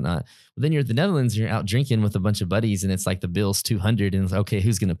check or whatnot. But then you're at the Netherlands, you're out drinking with a bunch of buddies and it's like the bill's 200 and it's okay,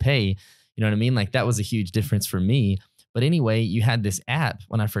 who's going to pay? You know what I mean? Like that was a huge difference for me. But anyway, you had this app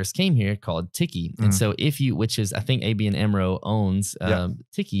when I first came here called Tiki. And so if you, which is, I think ABN AMRO owns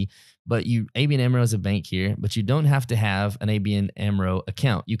Tiki, but ABN AMRO is a bank here, but you don't have to have an ABN AMRO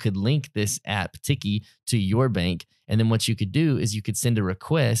account. You could link this app Tiki to your bank. And then what you could do is you could send a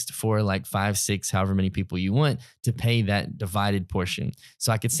request for like 5, 6, however many people you want to pay that divided portion.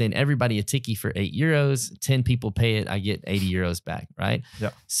 So I could send everybody a Tiki for €8, 10 people pay it, I get €80 back, right?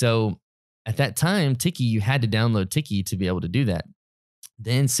 Yeah. So at that time, Tiki, you had to download Tiki to be able to do that.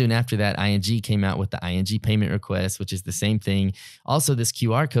 Then soon after that, ING came out with the ING payment request, which is the same thing. Also, this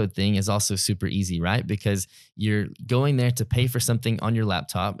QR code thing is also super easy, right? Because you're going there to pay for something on your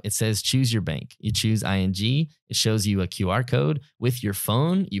laptop. It says choose your bank. You choose ING. It shows you a QR code with your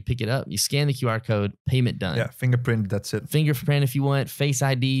phone. You pick it up, you scan the QR code, payment done. Yeah, fingerprint, that's it. Fingerprint if you want, Face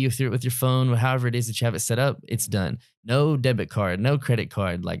ID, you through it with your phone, however it is that you have it set up, it's done. No debit card, no credit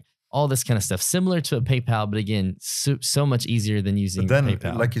card, like all this kind of stuff, similar to a PayPal, but again, so much easier than using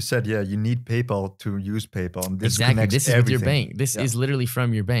PayPal. Like you said, you need PayPal to use PayPal. And this exactly. Connects this is everything. With your bank. This is literally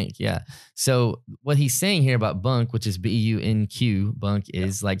from your bank. Yeah. So what he's saying here about Bunq, which is BUNQ, Bunq,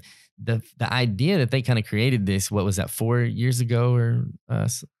 is like the idea that they kind of created this, what was that, 4 years ago or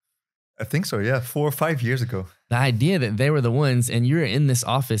I think so, yeah. 4 or 5 years ago. The idea that they were the ones, and you're in this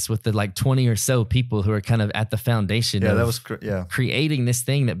office with the like 20 or so people who are kind of at the foundation of creating this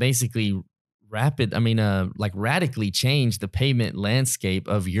thing that basically radically changed the payment landscape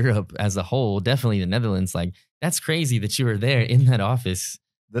of Europe as a whole, definitely the Netherlands. Like that's crazy that you were there in that office.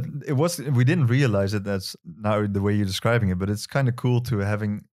 That it was, we didn't realize it. That's now the way you're describing it, but it's kind of cool to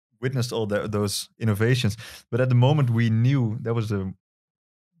having witnessed all those innovations. But at the moment we knew that was the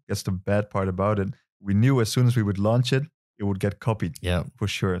bad part about it. We knew as soon as we would launch it, it would get copied. Yeah, for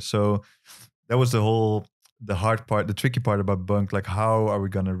sure. So that was the hard part, the tricky part about Bunq. Like, how are we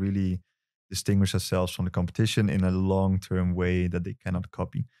going to really distinguish ourselves from the competition in a long-term way that they cannot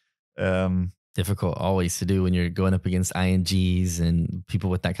copy? Difficult always to do when you're going up against INGs and people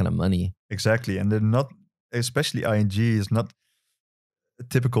with that kind of money. Exactly. And they're not, especially ING is not a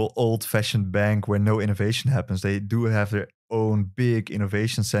typical old-fashioned bank where no innovation happens. They do have their own big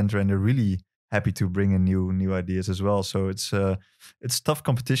innovation center, and they're really happy to bring in new ideas as well. So it's tough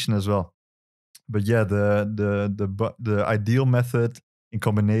competition as well. But yeah, the ideal method in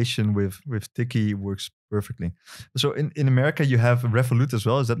combination with Tiki works perfectly. So in America, you have Revolut as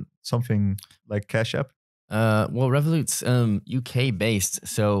well. Is that something like Cash App? Well, Revolut's UK based,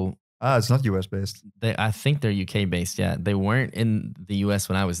 so it's not US based. I think they're UK based. Yeah, they weren't in the US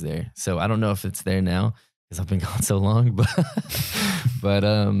when I was there, so I don't know if it's there now because I've been gone so long. But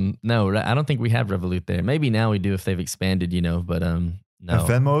no, I don't think we have Revolut there. Maybe now we do if they've expanded, But no.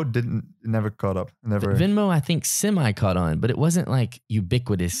 And Venmo never caught up. Never. Venmo, I think semi caught on, but it wasn't like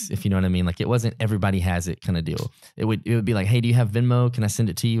ubiquitous, if you know what I mean. Like it wasn't everybody has it kind of deal. It would be like, hey, do you have Venmo? Can I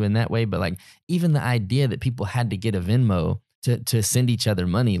send it to you in that way? But like even the idea that people had to get a Venmo to send each other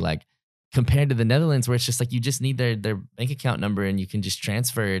money, like compared to the Netherlands where it's just like you just need their bank account number and you can just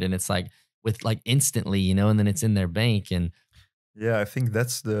transfer it, and it's like with like instantly, and then it's in their bank. And yeah, I think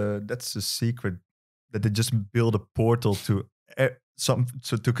that's the secret, that they just build a portal to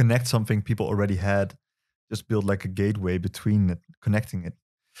to connect something people already had. Just build like a gateway between it, connecting it.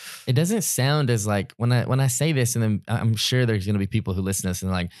 It doesn't sound as like when I say this, and then I'm sure there's going to be people who listen to this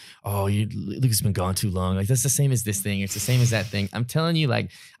and like, oh, Lucas been gone too long. Like that's the same as this thing. It's the same as that thing. I'm telling you,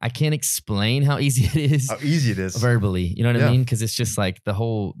 like I can't explain how easy it is. How easy it is verbally. You know what I mean? Because it's just like the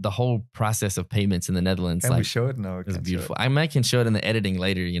whole process of payments in the Netherlands. Can like, we show it? No, it's beautiful. I might can show it in the editing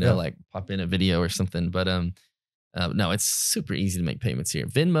later. Like pop in a video or something. But no, it's super easy to make payments here.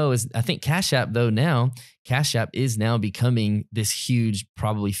 Venmo is, I think Cash App though now, Cash App is now becoming this huge,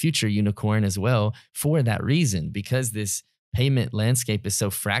 probably future unicorn as well for that reason, because this payment landscape is so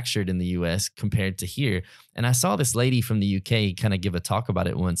fractured in the US compared to here. And I saw this lady from the UK kind of give a talk about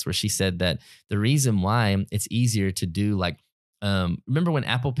it once where she said that the reason why it's easier to do like, remember when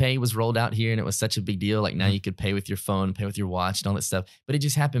Apple Pay was rolled out here and it was such a big deal? Like now you could pay with your phone, pay with your watch and all that stuff, but it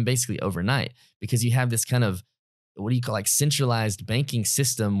just happened basically overnight because you have this kind of, what do you call, like centralized banking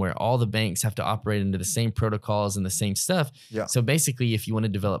system where all the banks have to operate into the same protocols and the same stuff. Yeah. So basically, if you want to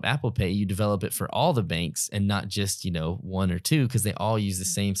develop Apple Pay, you develop it for all the banks and not just, one or two, because they all use the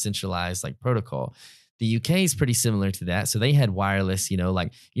same centralized like protocol. The UK is pretty similar to that. So they had wireless,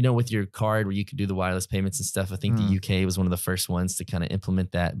 with your card where you could do the wireless payments and stuff. I think the UK was one of the first ones to kind of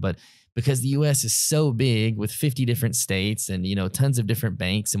implement that. But because the US is so big with 50 different states and, tons of different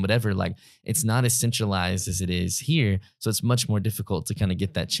banks and whatever, like it's not as centralized as it is here. So it's much more difficult to kind of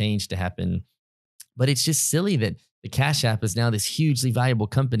get that change to happen. But it's just silly that the Cash App is now this hugely valuable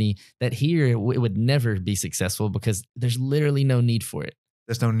company that here it would never be successful because there's literally no need for it.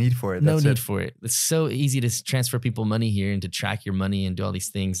 There's no need for it. No need for it. It's so easy to transfer people money here and to track your money and do all these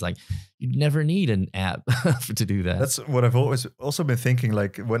things. Like you'd never need an app to do that. That's what I've always also been thinking.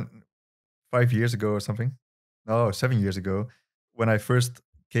 Like when 5 years ago or something, 7 years ago, when I first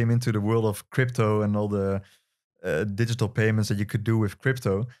came into the world of crypto and all the digital payments that you could do with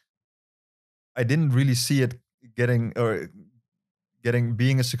crypto, I didn't really see it being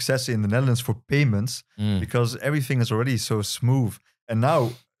a success in the Netherlands for payments because everything is already so smooth. And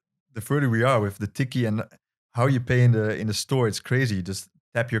now, the further we are with the Tiki and how you pay in the store, it's crazy. You just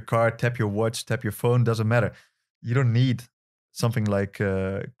tap your card, tap your watch, tap your phone, doesn't matter. You don't need something like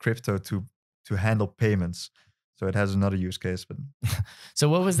crypto to handle payments. So it has another use case. But so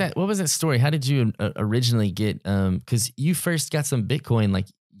what was that story? How did you originally get? Because you first got some Bitcoin like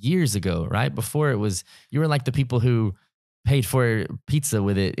years ago, right? Before you were like the people who paid for pizza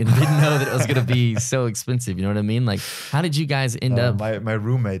with it and didn't know that it was going to be so expensive. You know what I mean? Like, how did you guys end up? My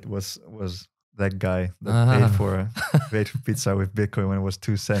roommate was that guy that paid for pizza with Bitcoin when it was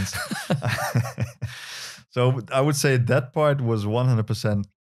 2 cents. So I would say that part was 100%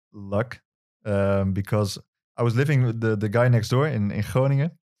 luck, because I was living with the guy next door in Groningen.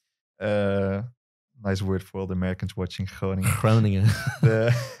 Nice word for all the Americans watching Groningen. Groningen.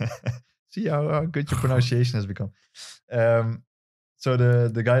 See how good your pronunciation has become. So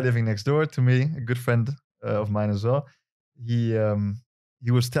the guy living next door to me, a good friend of mine as well, he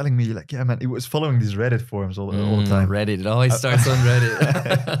was telling me like, yeah, man, he was following these Reddit forums all the time. Reddit, it always starts on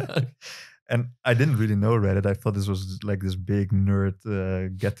Reddit. And I didn't really know Reddit. I thought this was like this big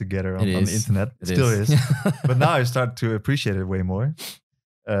nerd get together on the internet. It still is. But now I start to appreciate it way more.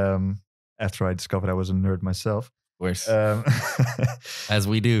 After I discovered I was a nerd myself. Of course. As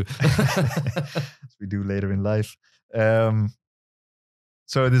we do. As we do later in life.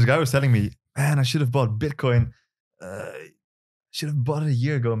 So this guy was telling me, man, I should have bought Bitcoin. Should have bought it a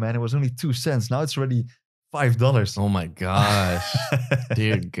year ago, man. It was only 2 cents. Now it's already $5. Oh my gosh.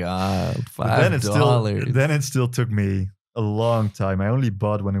 Dear God. $5. Then it still took me a long time. I only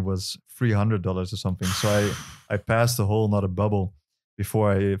bought when it was $300 or something. So I passed a whole nother bubble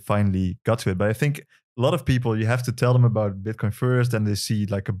before I finally got to it. But I think a lot of people, you have to tell them about Bitcoin first, then they see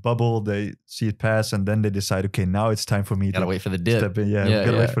like a bubble, they see it pass, and then they decide, okay, now it's time for me to wait for the dip. Step in. Yeah, we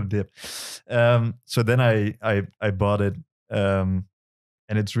gotta wait for the dip. So then I bought it.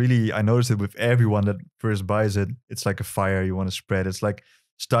 And it's really, I noticed it with everyone that first buys it. It's like a fire you want to spread. It's like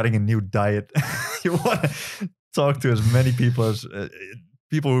starting a new diet. You want to talk to as many people as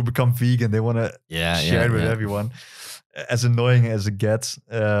people who become vegan. They want to share it with everyone. As annoying as it gets.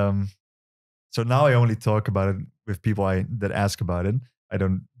 So now I only talk about it with people that ask about it. I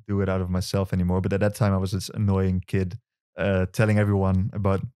don't do it out of myself anymore. But at that time, I was this annoying kid telling everyone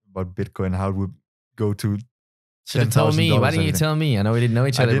about Bitcoin, how it would go to. Should have told me. Why didn't you tell me? I know we didn't know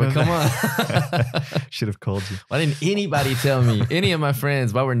each other, but come on. Should have called you. Why didn't anybody tell me? Any of my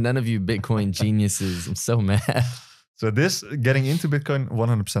friends? Why were none of you Bitcoin geniuses? I'm so mad. So this, getting into Bitcoin,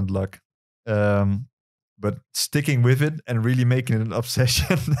 100% luck. But sticking with it and really making it an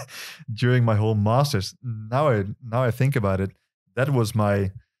obsession during my whole masters. Now I think about it, that was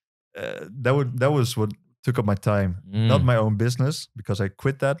my that was what took up my time. Not my own business, because I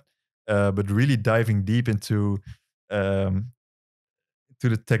quit that, but really diving deep into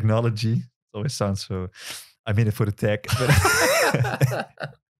the technology. It always sounds so. I'm in it for the tech. But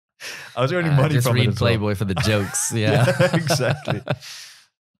I was earning money from it. Just read Playboy for the jokes. Yeah, exactly.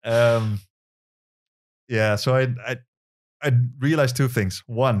 Yeah, so I realized two things.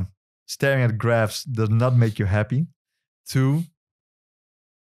 One, staring at graphs does not make you happy. Two,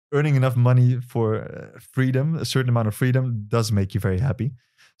 earning enough money for freedom, a certain amount of freedom, does make you very happy.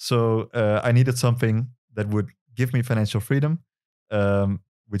 So I needed something that would give me financial freedom,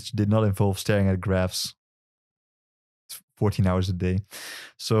 which did not involve staring at graphs 14 hours a day.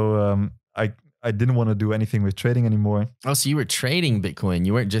 So I didn't want to do anything with trading anymore. Oh, so you were trading Bitcoin.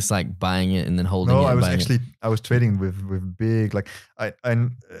 You weren't just like buying it and then holding it. No, I was trading with big, like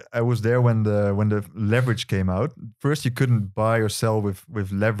I was there when the leverage came out. First, you couldn't buy or sell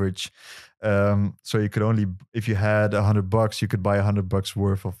with leverage. So you could only, if you had $100, you could buy $100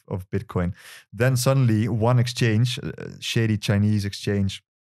 worth of Bitcoin. Then suddenly one exchange, a shady Chinese exchange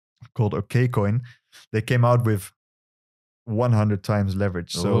called OKCoin, they came out with 100 times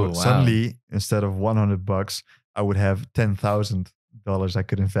leverage. So suddenly, instead of $100, I would have $10,000 I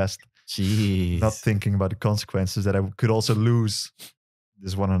could invest. Jeez. Not thinking about the consequences that I could also lose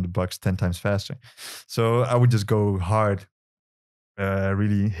this $100 10 times faster. So I would just go hard,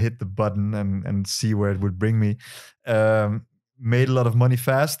 really hit the button and see where it would bring me. Made a lot of money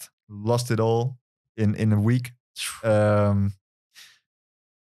fast, lost it all in a week.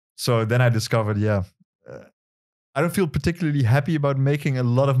 So then I discovered, I don't feel particularly happy about making a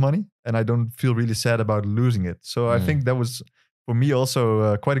lot of money, and I don't feel really sad about losing it. So I think that was, for me,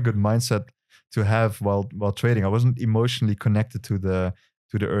 also quite a good mindset to have while trading. I wasn't emotionally connected to the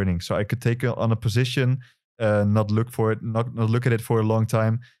earnings, so I could take on a position, not look for it, not look at it for a long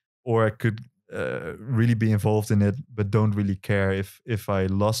time, or I could really be involved in it, but don't really care if I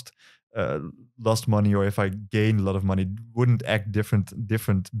lost money or if I gained a lot of money. Wouldn't act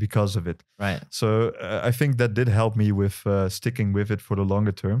different because of it. Right. So I think that did help me with sticking with it for the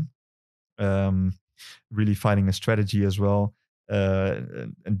longer term. Really finding a strategy as well,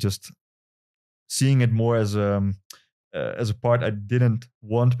 and just seeing it more as a part I didn't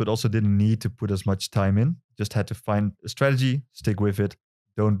want, but also didn't need to put as much time in. Just had to find a strategy, stick with it,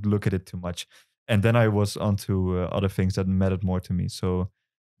 don't look at it too much. And then I was onto other things that mattered more to me. So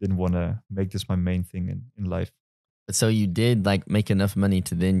didn't want to make this my main thing in life. So you did like make enough money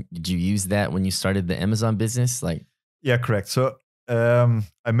to then, did you use that when you started the Amazon business? Like, yeah, correct. So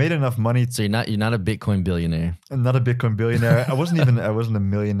I made enough money. So you're not a Bitcoin billionaire. I'm not a Bitcoin billionaire. I wasn't a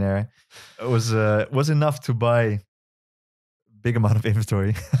millionaire. It was enough to buy big amount of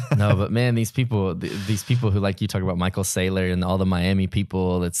inventory. No, but man, these people who, like you talk about Michael Saylor and all the Miami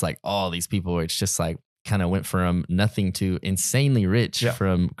people, it's like all these people where it's just like kind of went from nothing to insanely rich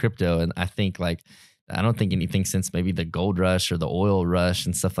from crypto. And I think I don't think anything since maybe the gold rush or the oil rush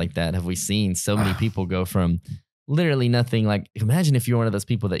and stuff like that have we seen so many people go from literally nothing. Like, imagine if you're one of those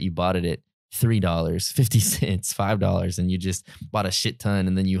people that you bought it at $3, 50 cents, $5, and you just bought a shit ton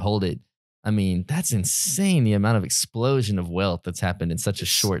and then you hold it. I mean, that's insane, the amount of explosion of wealth that's happened in such a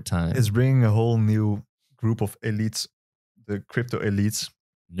short time. It's bringing a whole new group of elites, the crypto elites.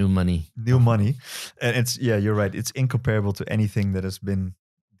 New money. And it's, you're right. It's incomparable to anything that has been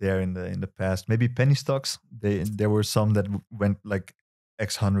there in the past. Maybe penny stocks. There were some that went like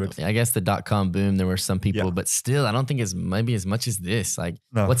X 100. I guess the .com boom, there were some people, Yeah. but still, I don't think it's maybe as much as this. Like,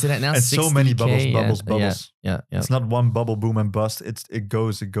 No. what's it at now? And so many 60K? bubbles. Yeah. It's not one bubble boom and bust. It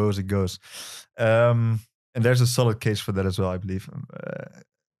goes. And there's a solid case for that as well, I believe.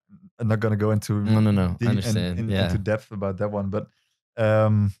 I'm not going to go into No. I understand. into depth about that one, but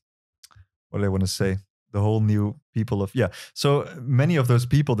what do I want to say? The whole new people of So many of those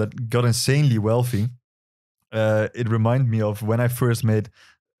people that got insanely wealthy. It reminded me of when I turned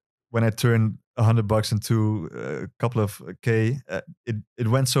 $100 into a couple of K. It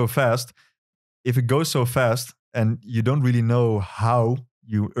went so fast. If it goes so fast and you don't really know how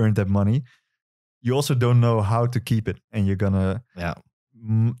you earned that money, you also don't know how to keep it, and you're gonna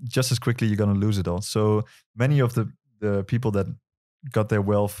just as quickly you're gonna lose it all. So many of the people that got their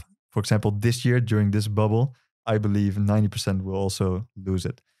wealth, for example, this year during this bubble, I believe 90% will also lose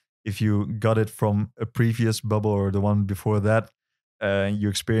it. If you got it from a previous bubble or the one before that, you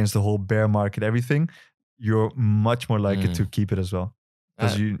experienced the whole bear market, everything, you're much more likely to keep it as well.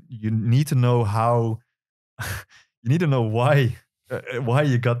 Because you need to know how, you need to know why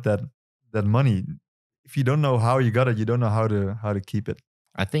you got that money. If you don't know how you got it, you don't know how to keep it.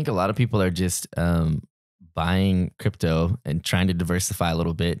 I think a lot of people are just buying crypto and trying to diversify a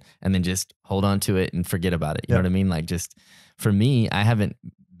little bit and then just hold on to it and forget about it. You know what I mean? Like, just for me, I haven't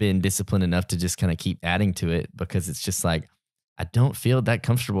been disciplined enough to just kind of keep adding to it, because it's just like, I don't feel that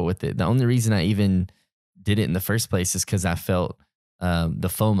comfortable with it. The only reason I even did it in the first place is because I felt the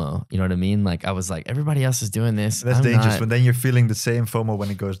FOMO. You know what I mean? Like, I was like, everybody else is doing this. That's dangerous. But then you're feeling the same FOMO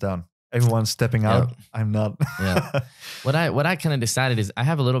when it goes down. Everyone's stepping out. I'm not. What I kind of decided is I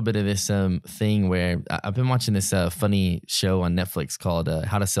have a little bit of this thing where I've been watching this funny show on Netflix called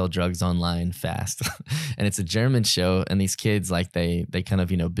How to Sell Drugs Online Fast. And it's a German show. And these kids, like, they kind of,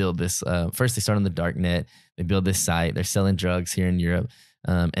 build this. First, they start on the dark net. They build this site. They're selling drugs here in Europe.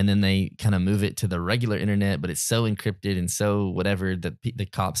 And then they kind of move it to the regular internet, but it's so encrypted and so whatever that the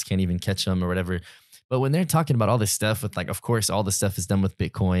cops can't even catch them or whatever. But when they're talking about all this stuff with, like, of course, all the stuff is done with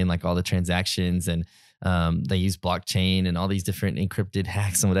Bitcoin, like all the transactions, and they use blockchain and all these different encrypted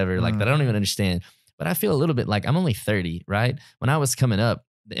hacks and whatever, like, that I don't even understand. But I feel a little bit like I'm only 30, right? When I was coming up,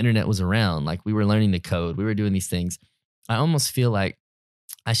 the internet was around. Like, we were learning the code. We were doing these things. I almost feel like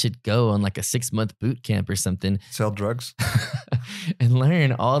I should go on like a 6-month boot camp or something. Sell drugs. And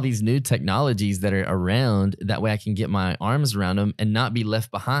learn all these new technologies that are around. That way I can get my arms around them and not be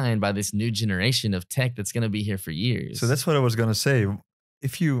left behind by this new generation of tech that's going to be here for years. So that's what I was going to say.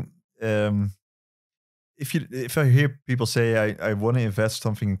 If I hear people say, I want to invest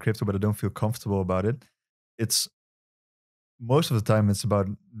something in crypto, but I don't feel comfortable about it, it's most of the time it's about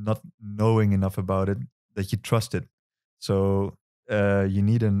not knowing enough about it that you trust it. So you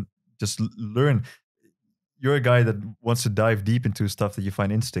need to just learn. You're a guy that wants to dive deep into stuff that you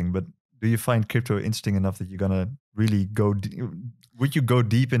find interesting, but do you find crypto interesting enough that you're gonna really go? Would you go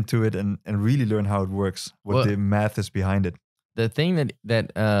deep into it and really learn how it works? What the math is behind it? The thing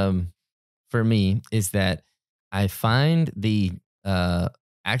that for me is that I find the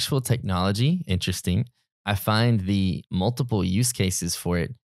actual technology interesting. I find the multiple use cases for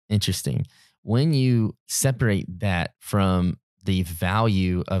it interesting. When you separate that from the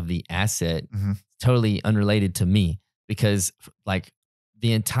value of the asset, totally unrelated to me, because like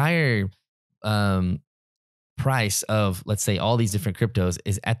the entire price of, let's say, all these different cryptos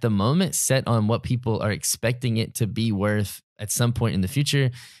is at the moment set on what people are expecting it to be worth at some point in the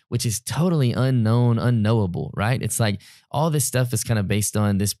future, which is totally unknowable, right? It's like all this stuff is kind of based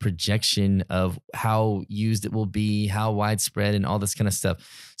on this projection of how used it will be, how widespread, and all this kind of stuff.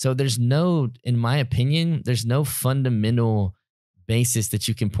 So there's no, in my opinion, there's no fundamental basis that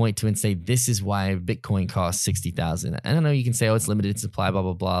you can point to and say, this is why Bitcoin costs 60,000. I don't know. You can say, oh, it's limited supply, blah,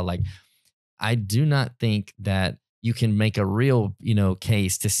 blah, blah. Like, I do not think that you can make a real,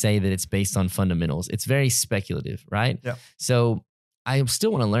 case to say that it's based on fundamentals. It's very speculative, right? Yeah. So I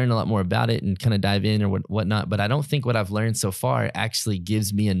still want to learn a lot more about it and kind of dive in or whatnot. But I don't think what I've learned so far actually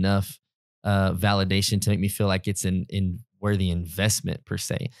gives me enough validation to make me feel like it's an worthy investment per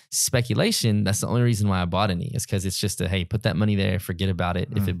se. Speculation, that's the only reason why I bought any, is because it's just hey, put that money there, forget about it.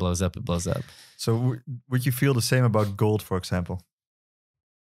 If it blows up, it blows up. So would you feel the same about gold, for example?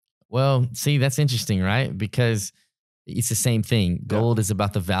 Well, see, that's interesting, right? Because it's the same thing. Gold is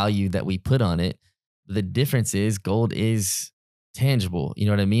about the value that we put on it. The difference is gold is tangible. You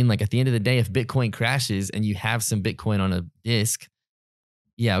know what I mean? Like, at the end of the day, if Bitcoin crashes and you have some Bitcoin on a disk,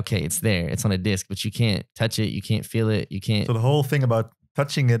 yeah, okay, it's there. It's on a disk, but you can't touch it. You can't feel it. You can't. So the whole thing about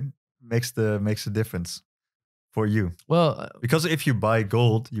touching it makes the difference for you. Well, because if you buy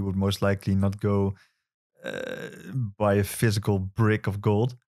gold, you would most likely not go buy a physical brick of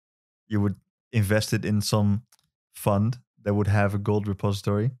gold. You would invest it in some fund that would have a gold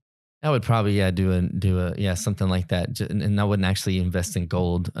repository. I would probably do a something like that, and I wouldn't actually invest in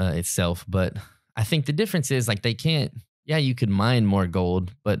gold itself. But I think the difference is like they can't. Yeah, you could mine more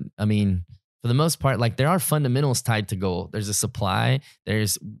gold, but I mean, for the most part, like there are fundamentals tied to gold. There's a supply.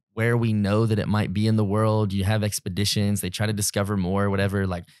 There's where we know that it might be in the world. You have expeditions. They try to discover more, whatever.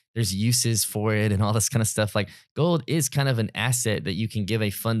 Like there's uses for it and all this kind of stuff. Like gold is kind of an asset that you can give a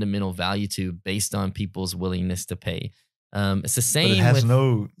fundamental value to based on people's willingness to pay. It's the same. But it has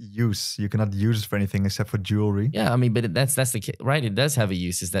no use. You cannot use it for anything except for jewelry. Yeah, I mean, but that's the right. It does have a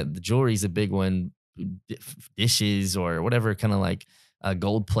use. Is that the jewelry is a big one, dishes or whatever, kind of like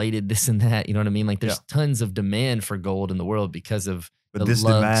gold plated, this and that. You know what I mean? Like there's tons of demand for gold in the world because of the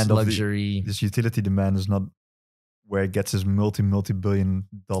luxury. This utility demand is not where it gets this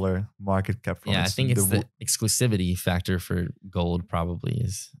multi-billion-dollar market cap from. Yeah, I think it's the exclusivity factor for gold probably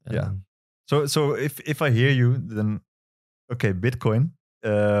is. So if I hear you, then okay, Bitcoin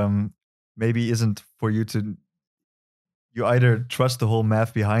maybe isn't for you to. You either trust the whole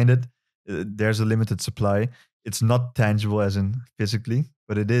math behind it. There's a limited supply. It's not tangible as in physically,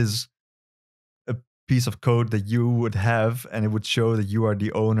 but it is a piece of code that you would have, and it would show that you are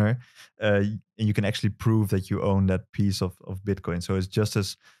the owner, and you can actually prove that you own that piece of Bitcoin. So it's just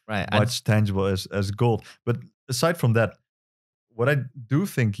as much tangible as gold. But aside from that, what I do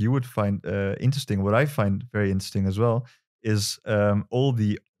think you would find interesting, what I find very interesting as well, is all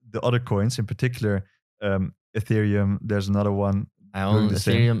the other coins, in particular Ethereum. There's another one. I own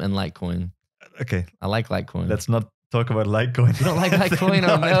Ethereum and Litecoin. Okay. I like Litecoin. Let's not talk about Litecoin. You don't like Litecoin?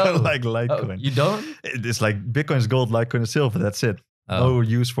 No, no. I don't like Litecoin. You don't? It's like Bitcoin is gold, Litecoin is silver. That's it. No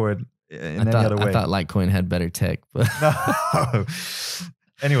use for it in any other way. I thought Litecoin had better tech. But no.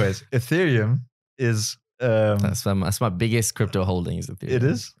 They Ethereum is... that's my biggest crypto holdings. Ethereum. It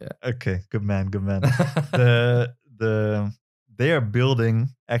is? Yeah. Okay, good man. They are building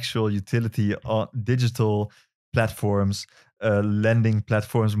actual utility on digital platforms, lending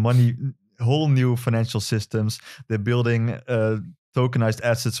platforms, whole new financial systems. They're building tokenized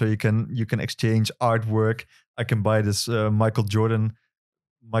assets so you can exchange artwork. I can buy this Michael Jordan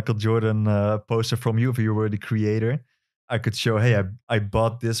poster from you if you were the creator. I could show, hey, I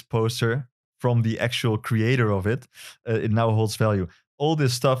bought this poster from the actual creator of it. It now holds value. All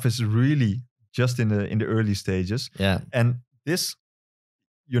this stuff is really just in the early stages. Yeah. And this,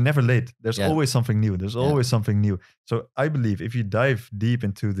 you're never late. There's always something new. There's always something new. So I believe if you dive deep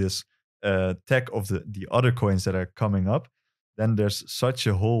into this tech of the other coins that are coming up, then there's such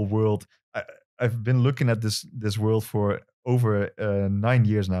a whole world. I've been looking at this world for over 9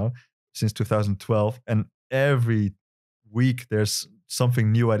 years now, since 2012. And every week there's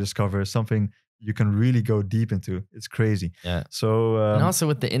something new I discover, something you can really go deep into. It's crazy. Yeah. So and also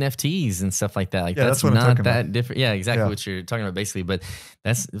with the NFTs and stuff like that, like that's what not that different. Yeah, exactly what you're talking about basically, but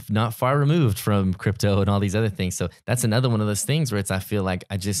that's not far removed from crypto and all these other things. So that's another one of those things where I feel like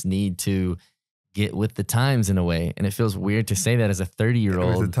I just need to get with the times in a way. And it feels weird to say that as a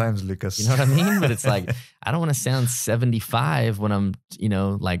 30-year-old. With the times, Lucas. You know what I mean? But it's like, I don't want to sound 75 when I'm,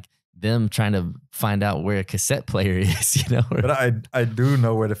 like them trying to find out where a cassette player is, But I do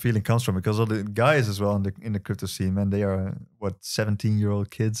know where the feeling comes from, because all the guys as well in the crypto scene, man, they are 17-year-old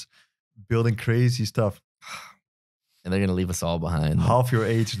kids building crazy stuff. And they're going to leave us all behind. Half your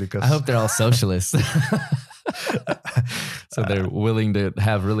age, Lucas. I hope they're all socialists. So they're willing to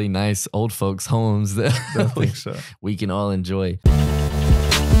have really nice old folks' homes that don't think so. we can all enjoy.